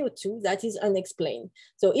of CO2 that is unexplained.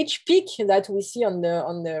 So each peak that we see on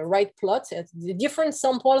the right plot, the different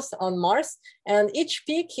samples on Mars, and each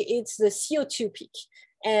peak, it's the CO2 peak.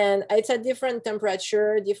 And it's a different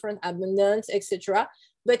temperature, different abundance, etc.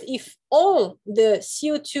 But if all the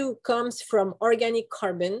CO2 comes from organic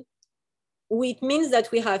carbon, it means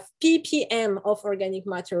that we have ppm of organic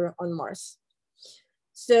matter on Mars.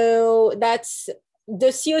 So that's the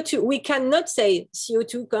CO2. We cannot say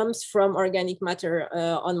CO2 comes from organic matter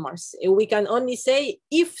on Mars. We can only say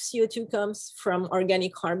if CO2 comes from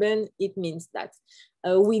organic carbon, it means that.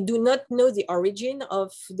 We do not know the origin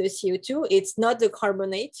of the CO2. It's not the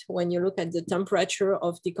carbonate when you look at the temperature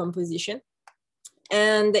of decomposition.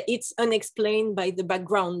 And it's unexplained by the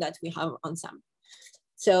background that we have on SAM.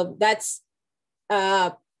 So that's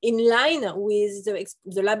in line with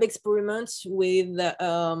the lab experiments with the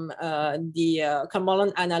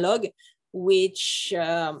Cumberland analog, which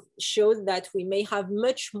showed that we may have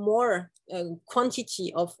much more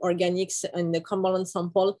quantity of organics in the Cumberland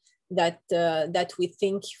sample that we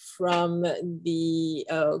think from the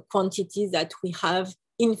quantities that we have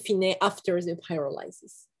in fine after the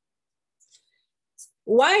pyrolysis.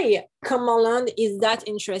 Why Cumberland is that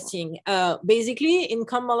interesting? Basically, in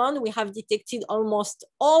Cumberland, we have detected almost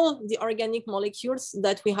all the organic molecules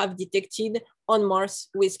that we have detected on Mars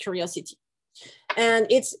with Curiosity. And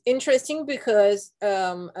it's interesting because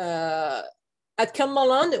at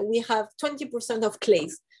Cumberland, we have 20% of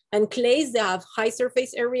clays. And clays, they have high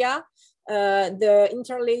surface area. The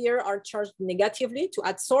interlayer are charged negatively to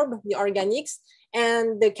absorb the organics,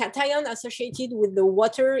 and the cation associated with the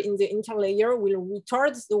water in the interlayer will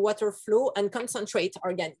retard the water flow and concentrate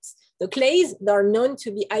organics. The clays, they are known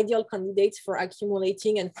to be ideal candidates for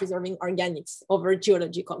accumulating and preserving organics over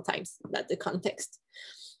geological times. That's the context.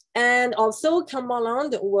 And also,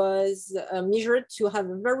 Cumberland was measured to have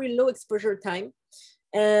a very low exposure time.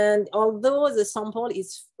 And although the sample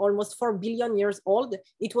is almost 4 billion years old,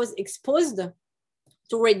 it was exposed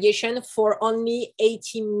to radiation for only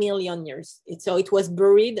 80 million years. So it was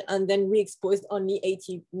buried and then re-exposed only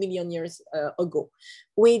 80 million years ago,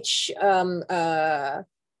 which helps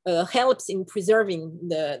in preserving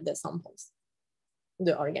the samples,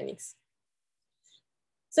 the organics.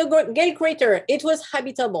 So Gale crater, it was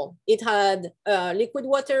habitable. It had liquid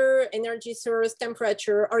water, energy source,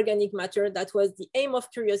 temperature, organic matter. That was the aim of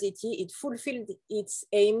Curiosity. It fulfilled its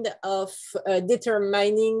aim of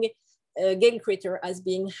determining Gale crater as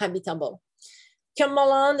being habitable.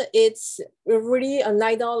 Cumberland, it's really an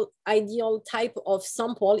ideal type of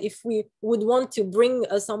sample. If we would want to bring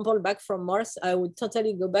a sample back from Mars, I would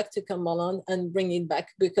totally go back to Cumberland and bring it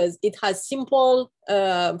back because it has simple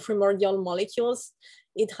primordial molecules.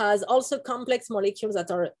 It has also complex molecules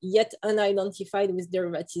that are yet unidentified with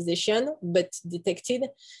derivatization, but detected.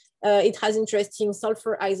 It has interesting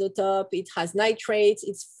sulfur isotope, it has nitrates,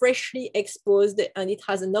 it's freshly exposed, and it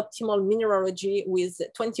has an optimal mineralogy with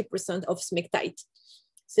 20% of smectite.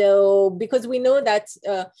 So because we know that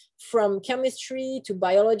from chemistry to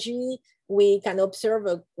biology, we can observe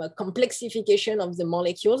a complexification of the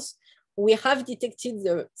molecules. We have detected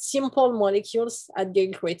the simple molecules at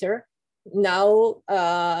Gale crater. Now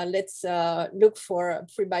let's look for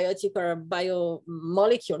prebiotic or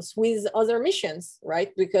biomolecules with other missions,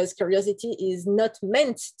 right? Because Curiosity is not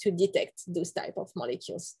meant to detect those type of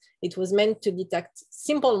molecules. It was meant to detect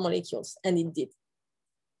simple molecules, and it did.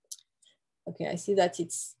 Okay, I see that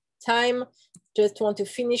it's time. Just want to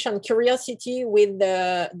finish on Curiosity with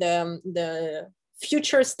the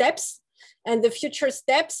future steps. And the future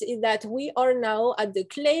steps is that we are now at the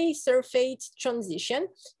clay sulfate transition.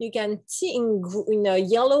 You can see in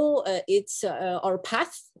yellow, it's our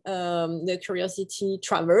path, the Curiosity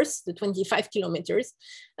traverse, the 25 kilometers.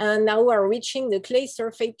 And now we're reaching the clay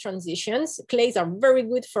sulfate transitions. Clays are very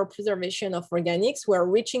good for preservation of organics. We're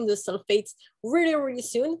reaching the sulfates really, really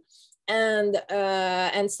soon. And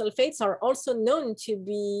sulfates are also known to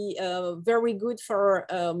be very good for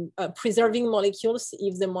preserving molecules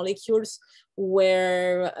if the molecules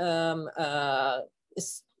were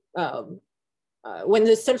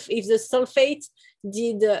if the sulfate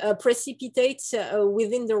did precipitate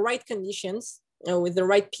within the right conditions, with the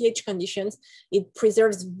right pH conditions, it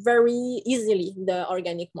preserves very easily the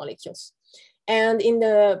organic molecules. And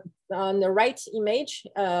on the right image,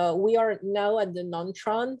 we are now at the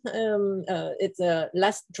Nontron. It's the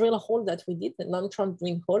last drill hole that we did, the Nontron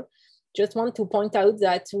drill hole. Just want to point out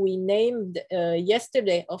that we named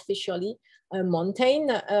yesterday officially a mountain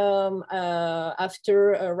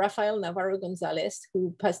after Rafael Navarro Gonzalez,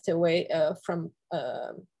 who passed away from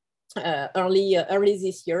early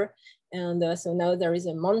this year. And so now there is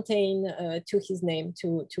a mountain to his name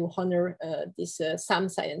to honor this SAM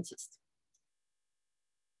scientist.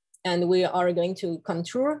 And we are going to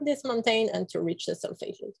contour this mountain and to reach the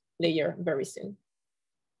sulfate layer very soon.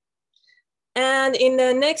 And in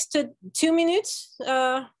the next 2 minutes, do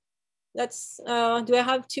I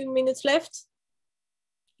have 2 minutes left?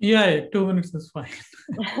 Yeah, 2 minutes is fine.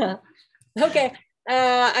 Okay.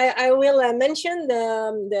 I will mention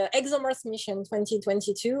the ExoMars mission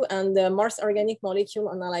 2022 and the Mars Organic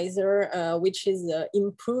Molecule Analyzer, which is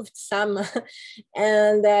improved SAM.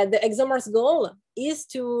 And the ExoMars goal is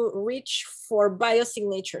to reach for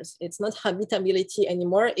biosignatures. It's not habitability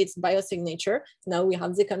anymore, it's biosignature. Now we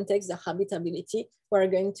have the context, the habitability. We're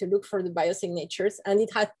going to look for the biosignatures, and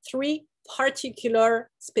it had 3 particular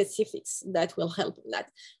specifics that will help in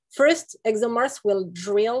that. First, ExoMars will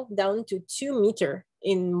drill down to 2 meters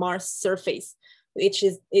in Mars surface,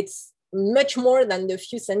 it's much more than the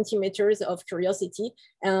few centimeters of Curiosity,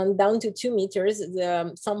 and down to 2 meters,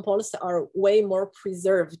 the samples are way more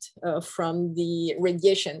preserved from the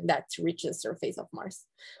radiation that reaches the surface of Mars.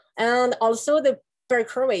 And also the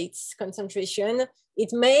perchlorates concentration,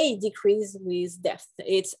 it may decrease with depth.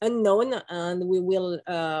 It's unknown, and we will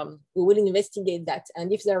investigate that.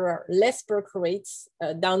 And if there are less perchlorates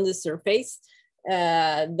down the surface,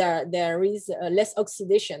 there is less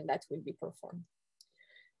oxidation that will be performed.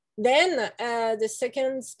 Then the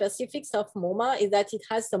second specifics of MOMA is that it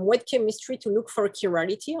has some wet chemistry to look for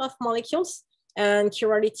chirality of molecules. And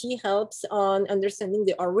chirality helps on understanding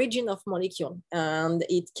the origin of molecule. And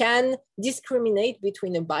it can discriminate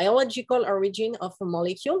between a biological origin of a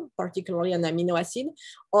molecule, particularly an amino acid,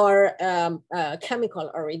 or a chemical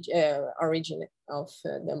origin of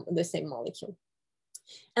the same molecule.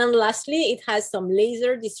 And lastly, it has some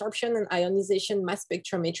laser disruption and ionization mass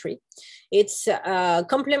spectrometry. It's a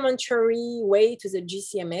complementary way to the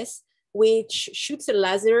GCMS, which shoots a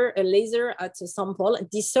laser at a sample,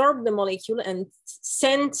 dissolve the molecule, and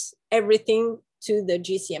sends everything to the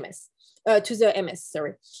GCMS, to the MS,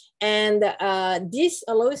 sorry. And this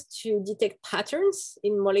allows to detect patterns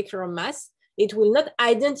in molecular mass. It will not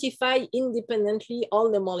identify independently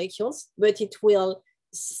all the molecules, but it will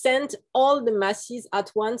send all the masses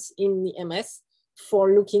at once in the MS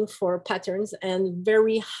for looking for patterns and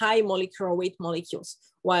very high molecular weight molecules,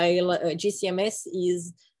 while GCMS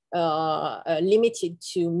is limited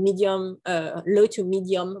to medium, low to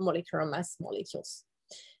medium molecular mass molecules.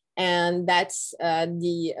 And that's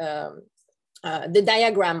the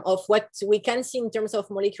diagram of what we can see in terms of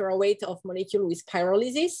molecular weight of molecule with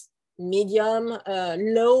pyrolysis, medium,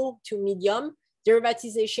 low to medium,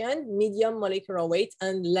 derivatization, medium molecular weight,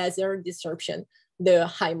 and laser disruption, the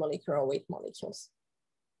high molecular weight molecules.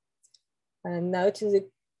 And now to the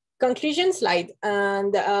conclusion slide.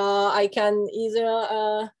 And I can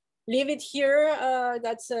either leave it here,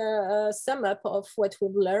 that's a sum up of what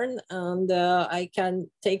we've learned, and I can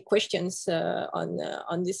take questions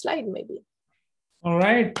on this slide maybe. All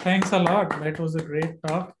right, thanks a lot. That was a great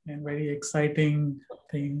talk and very exciting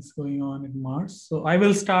things going on in Mars. So I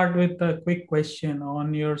will start with a quick question.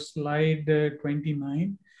 On your slide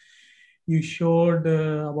 29, you showed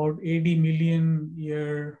about 80 million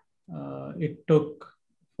year it took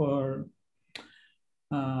for,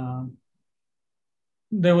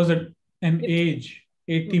 there was an age,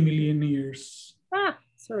 80 million years.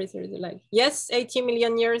 Sorry, the lag. Yes, 80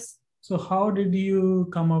 million years. So how did you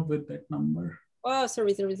come up with that number? Oh,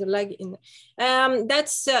 sorry, there is a lag in.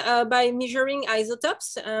 That's by measuring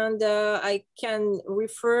isotopes, and I can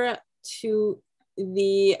refer to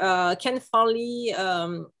the Ken Farley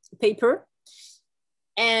paper,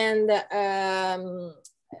 and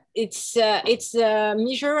it's a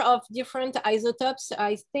measure of different isotopes.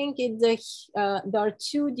 I think there are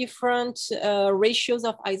two different ratios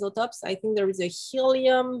of isotopes. I think there is a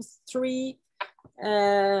helium-3.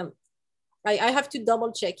 I have to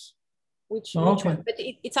double check which one, but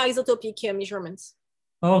it's isotopic measurements.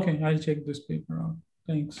 Okay, I'll check this paper out.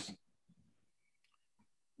 Thanks.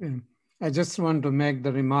 Yeah. I just want to make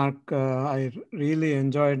the remark, I really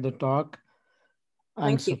enjoyed the talk.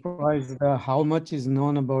 I'm surprised how much is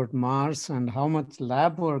known about Mars and how much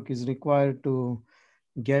lab work is required to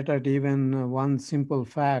get at even one simple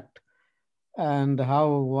fact, and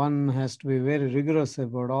how one has to be very rigorous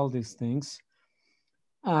about all these things.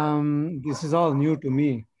 This is all new to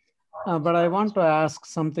me. But I want to ask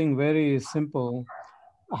something very simple.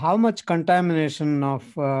 How much contamination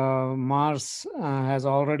of Mars has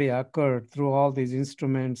already occurred through all these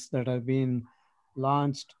instruments that have been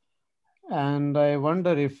launched? And I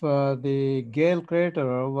wonder if the Gale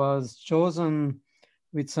crater was chosen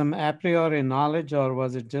with some a priori knowledge, or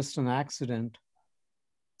was it just an accident?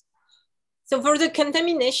 So for the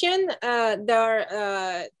contamination, there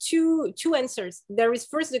are two answers. There is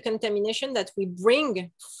first the contamination that we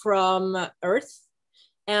bring from Earth.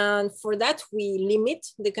 And for that, we limit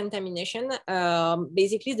the contamination.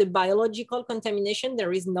 Basically, the biological contamination,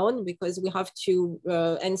 there is none because we have to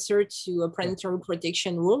answer to planetary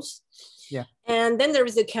protection rules. Yeah. And then there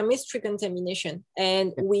is the chemistry contamination.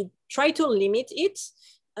 And we try to limit it,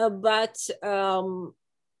 but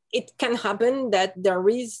it can happen that there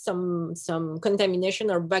is some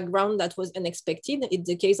contamination or background that was unexpected. It's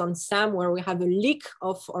the case on SAM where we have a leak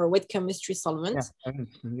of our wet chemistry solvent.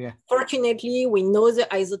 Yeah. Fortunately, we know the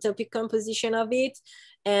isotopic composition of it.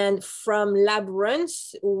 And from lab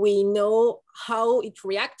runs, we know how it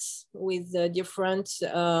reacts with the different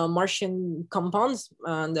Martian compounds,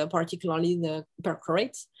 and particularly the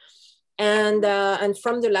perchlorates. And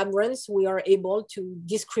from the lab runs, we are able to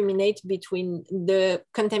discriminate between the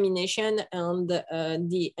contamination and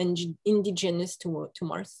the indigenous to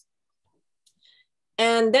Mars.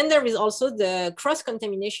 And then there is also the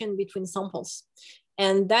cross-contamination between samples.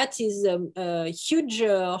 And that is a huge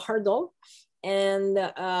hurdle. And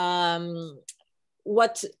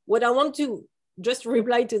what I want to just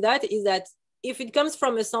reply to that is that if it comes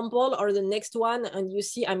from a sample or the next one and you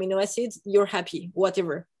see amino acids, you're happy,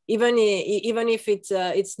 whatever. Even if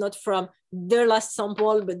it's not from the last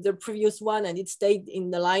sample, but the previous one and it stayed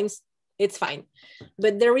in the lines, it's fine.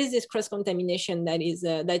 But there is this cross-contamination that is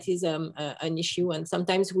an issue, and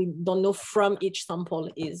sometimes we don't know from each sample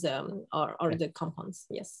are the compounds.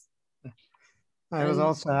 Yes. I was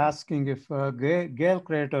also asking if Gale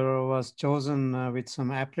crater was chosen with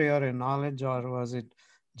some a priori knowledge, or was it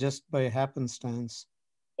just by happenstance?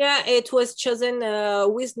 Yeah, it was chosen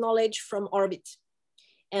with knowledge from orbit.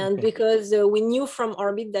 And because we knew from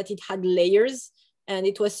orbit that it had layers, and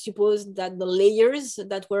it was supposed that the layers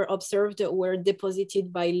that were observed were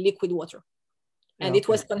deposited by liquid water. And it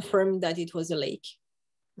was confirmed that it was a lake.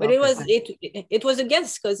 But it was a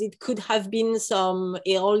guess, because it could have been some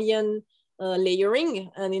Aeolian layering,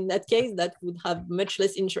 and in that case that would have much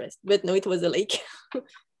less interest, but no, it was a lake.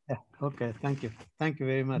 Okay, thank you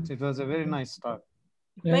very much. It was a very nice talk.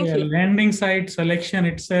 Thank you. Landing site selection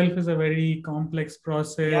itself is a very complex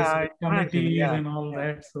process with committees and all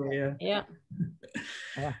that, so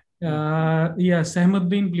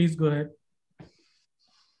Sahmuddin, please go ahead.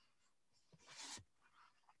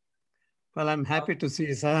 Well, I'm happy to see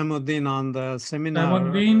Sahmuddin on the seminar.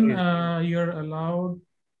 Sahmuddin, you're allowed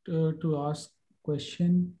to ask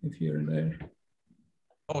question if you're there.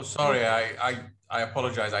 Oh, sorry, I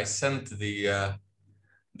apologize. I sent the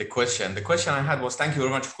question. The question I had was, thank you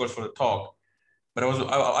very much, of course, for the talk. But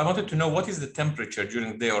I wanted to know, what is the temperature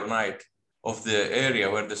during day or night of the area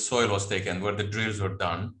where the soil was taken, where the drills were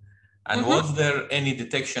done? And was there any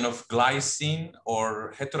detection of glycine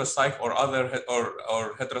or heterocyclic or other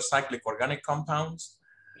or heterocyclic organic compounds?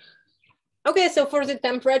 Okay, so for the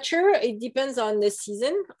temperature, it depends on the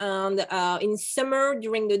season. And in summer,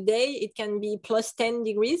 during the day, it can be plus 10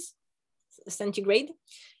 degrees centigrade.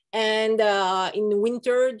 And in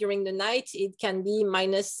winter, during the night, it can be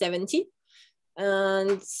minus 70.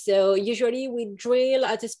 And so usually we drill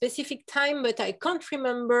at a specific time, but I can't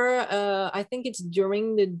remember. I think it's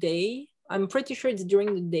during the day. I'm pretty sure it's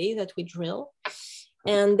during the day that we drill.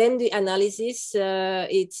 And then the analysis,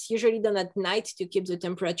 it's usually done at night to keep the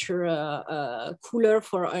temperature cooler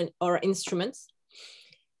for our instruments.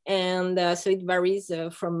 And so it varies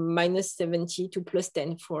from minus 70 to plus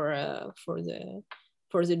 10 for the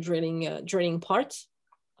drilling part.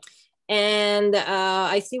 And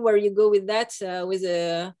I see where you go with that, with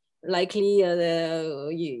likely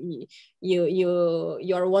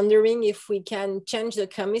you're wondering if we can change the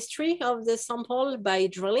chemistry of the sample by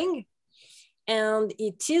drilling. And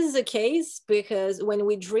it is the case, because when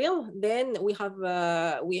we drill, then we have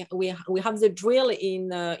the drill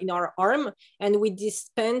in our arm, and we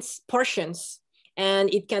dispense portions,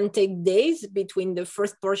 and it can take days between the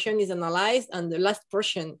first portion is analyzed and the last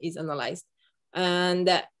portion is analyzed.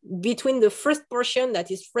 And between the first portion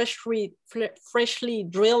that is freshly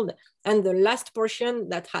drilled and the last portion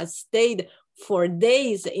that has stayed for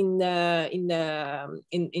days in the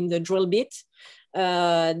drill bit,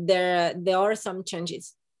 there are some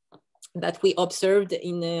changes that we observed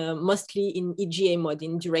mostly in EGA mode,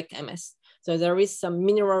 in direct MS. So there is some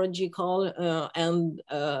mineralogical and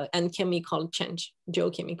chemical change,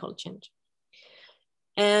 geochemical change.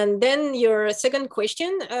 And then your second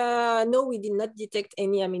question, no, we did not detect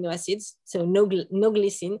any amino acids, so no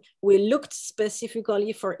glycine. We looked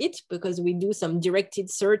specifically for it because we do some directed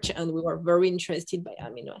search and we were very interested by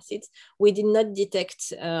amino acids. We did not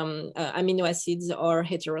detect amino acids or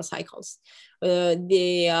heterocycles.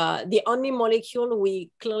 The only molecule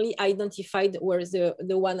we clearly identified was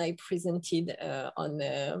the one I presented on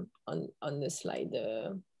the slide.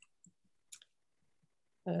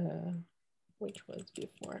 Which was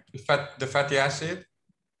before. The fatty acid?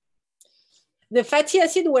 The fatty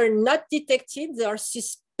acid were not detected, they are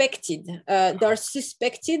suspected. They are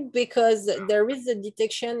suspected because there is a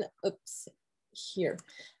detection, here.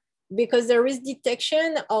 Because there is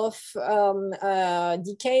detection of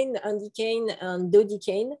decane, undecane, and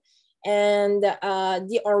dodecane. And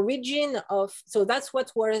the origin of, so that's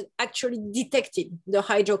what was actually detected, the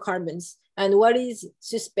hydrocarbons. And what is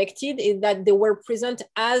suspected is that they were present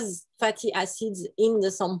as fatty acids in the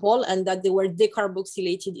sample and that they were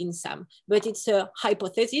decarboxylated in SAM. But it's a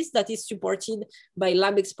hypothesis that is supported by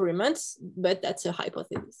lab experiments, but that's a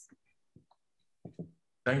hypothesis.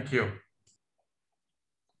 Thank you.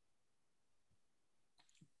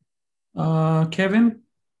 Kevin,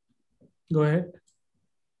 go ahead.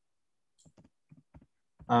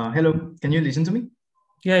 Hello, can you listen to me?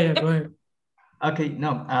 Yeah, go ahead. Okay,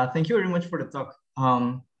 no, thank you very much for the talk.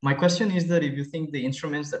 My question is that if you think the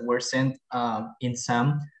instruments that were sent in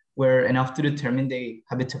SAM were enough to determine the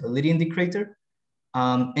habitability in the crater,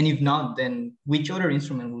 and if not, then which other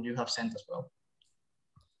instrument would you have sent as well?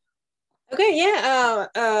 Okay, yeah,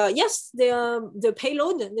 yes, the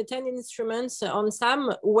payload, the 10 instruments on SAM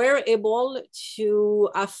were able to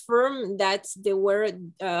affirm that they were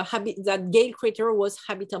that Gale crater was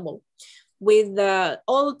habitable. With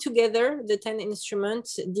all together, the 10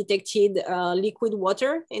 instruments detected liquid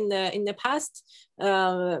water in the past,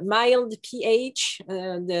 mild pH,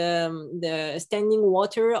 the standing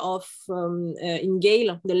water of in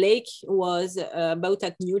Gale, the lake was about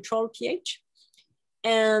at neutral pH.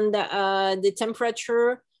 And the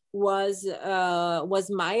temperature was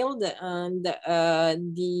mild, and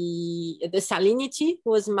the salinity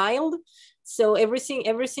was mild. So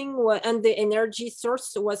everything was, and the energy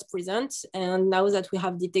source was present. And now that we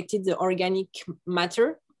have detected the organic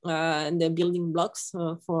matter, the building blocks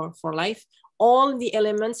for life, all the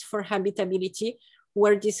elements for habitability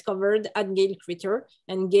were discovered at Gale crater,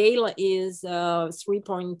 and Gale is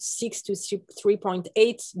 3.6 to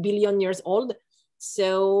 3.8 billion years old.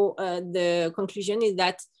 So the conclusion is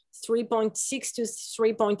that 3.6 to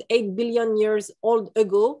 3.8 billion years old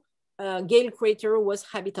ago, Gale crater was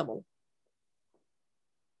habitable.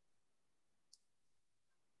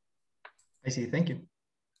 I see, thank you.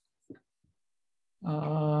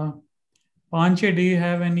 Panche, do you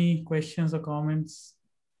have any questions or comments?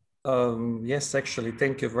 Yes, actually,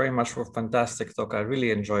 thank you very much for a fantastic talk. I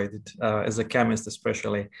really enjoyed it, as a chemist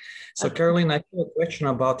especially. So Okay. Caroline, I have a question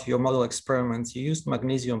about your model experiments. You used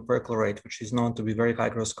magnesium perchlorate, which is known to be very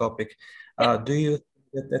hygroscopic. Do you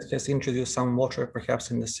think that has introduced some water perhaps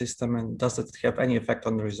in the system, and does it have any effect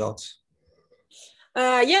on the results?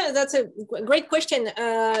 Yeah, that's a great question.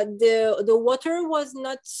 The water was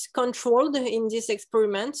not controlled in these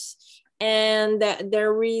experiments, and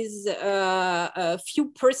there is a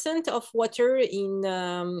few percent of water in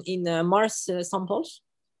Mars samples,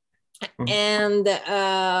 and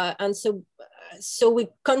so we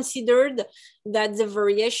considered that the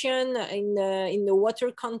variation in the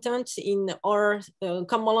water content in our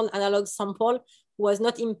Cumberland analog sample was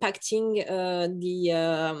not impacting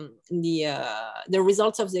the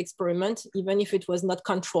results of the experiment, even if it was not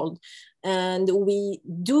controlled. And we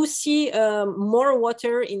do see more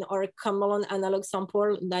water in our Cumberland analog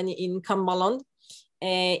sample than in Cumberland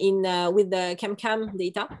with the ChemCam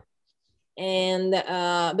data. And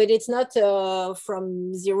but it's not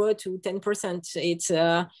from 0 to 10%.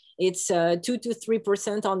 It's 2 to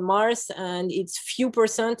 3% on Mars, and it's few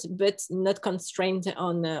percent, but not constrained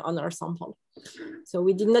on our sample. So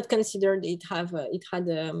we did not consider it had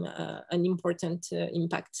an important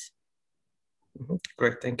impact.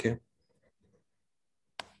 Great, thank you.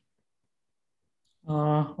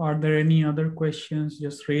 Are there any other questions?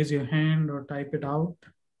 Just raise your hand or type it out.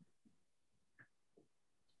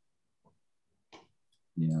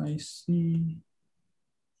 Yeah, I see.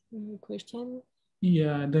 Any question?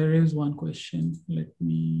 Yeah, there is one question. Let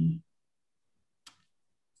me.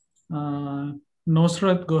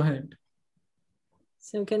 Nosrat, go ahead.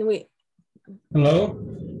 So can we? Hello,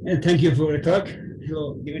 and thank you for the talk.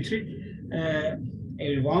 Hello, Dimitri,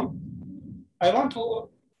 everyone. I want to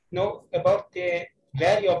know about the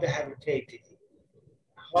value of the habitability,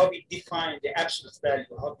 how we define the absolute value,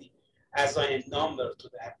 how we assign a number to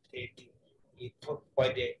the habitability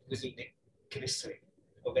by using the chemistry,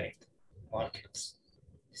 organic molecules.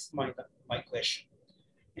 This is my question.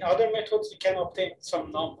 In other methods, we can obtain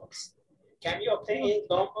some numbers. Can you obtain a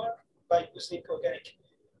number by using organic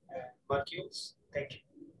molecules? Thank you.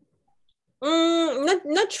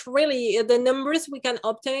 Not really. The numbers we can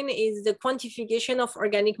obtain is the quantification of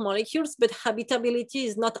organic molecules, but habitability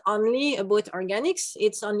is not only about organics.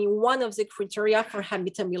 It's only one of the criteria for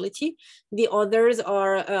habitability. The others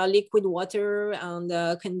are liquid water and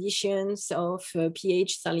conditions of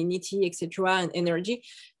pH, salinity, etc., and energy.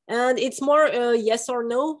 And it's more yes or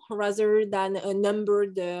no rather than a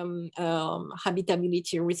numbered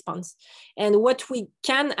habitability response. And what we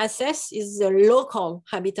can assess is the local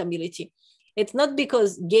habitability. It's not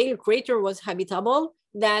because Gale crater was habitable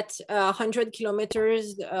that 100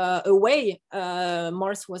 kilometers away,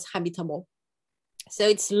 Mars was habitable. So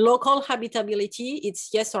it's local habitability. It's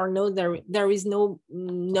yes or no. There is no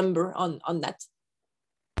number on that.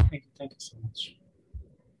 Thank you so much.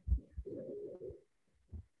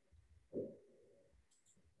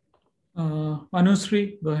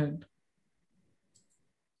 Anusri, go ahead.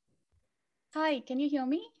 Hi, can you hear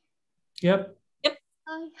me? Yep.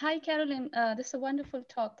 Hi, Caroline. This is a wonderful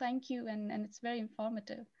talk. Thank you, and it's very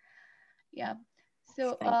informative. Yeah.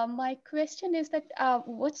 So my question is that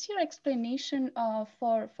what's your explanation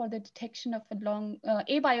for the detection of a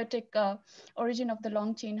abiotic origin of the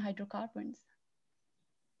long chain hydrocarbons?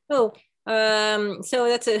 Oh, So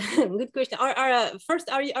that's a good question. First,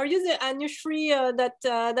 are you the Anushri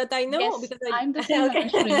that I know? Yes, because I'm the same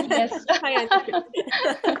Anushri. Yes. Hi, Anushri.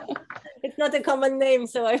 It's not a common name,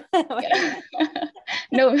 so I.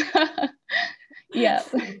 No. Yeah.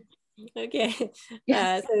 Okay.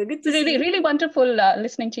 Yeah. So good to really, see you. really wonderful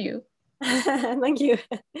listening to you. Thank you.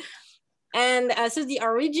 And so the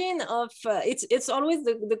origin of it's always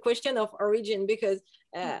the question of origin, because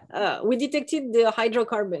we detected the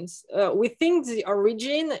hydrocarbons. We think the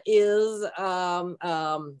origin is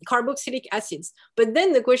carboxylic acids, but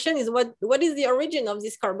then the question is what is the origin of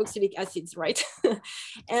these carboxylic acids, right?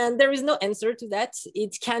 And there is no answer to that.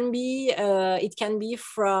 It can be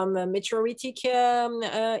from meteoritic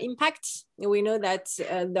impacts. We know that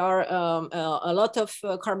there are a lot of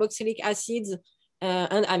carboxylic acids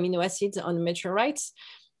and amino acids on meteorites,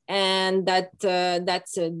 and that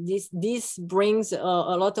this brings a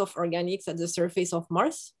lot of organics at the surface of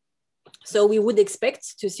Mars. So we would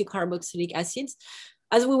expect to see carboxylic acids,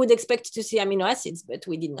 as we would expect to see amino acids, but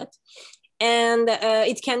we did not. And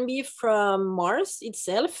it can be from Mars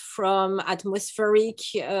itself, from atmospheric,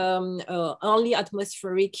 only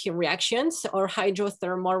atmospheric reactions or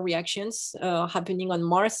hydrothermal reactions happening on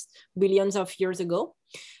Mars billions of years ago.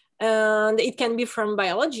 And it can be from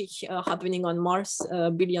biology happening on Mars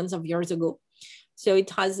billions of years ago. So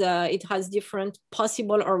it has different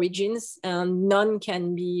possible origins, and none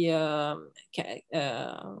can be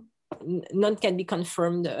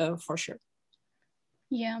confirmed for sure.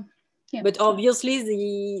 Yeah. Yeah. But obviously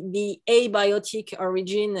the abiotic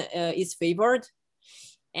origin is favored.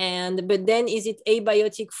 But then is it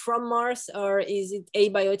abiotic from Mars, or is it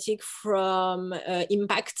abiotic from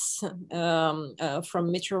impacts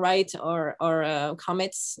from meteorite or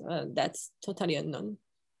comets? That's totally unknown.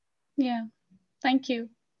 Yeah, thank you.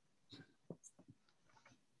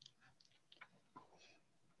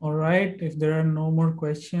 All right, if there are no more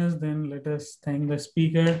questions, then let us thank the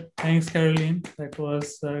speaker. Thanks, Caroline. That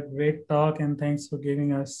was a great talk, and thanks for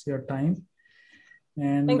giving us your time.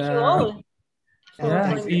 And thank you all.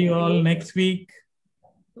 Yeah, see you all next week.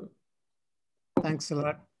 Thanks a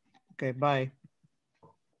lot. Okay, bye.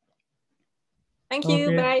 Thank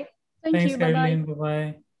you, bye. Thanks, Caroline,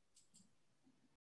 bye-bye.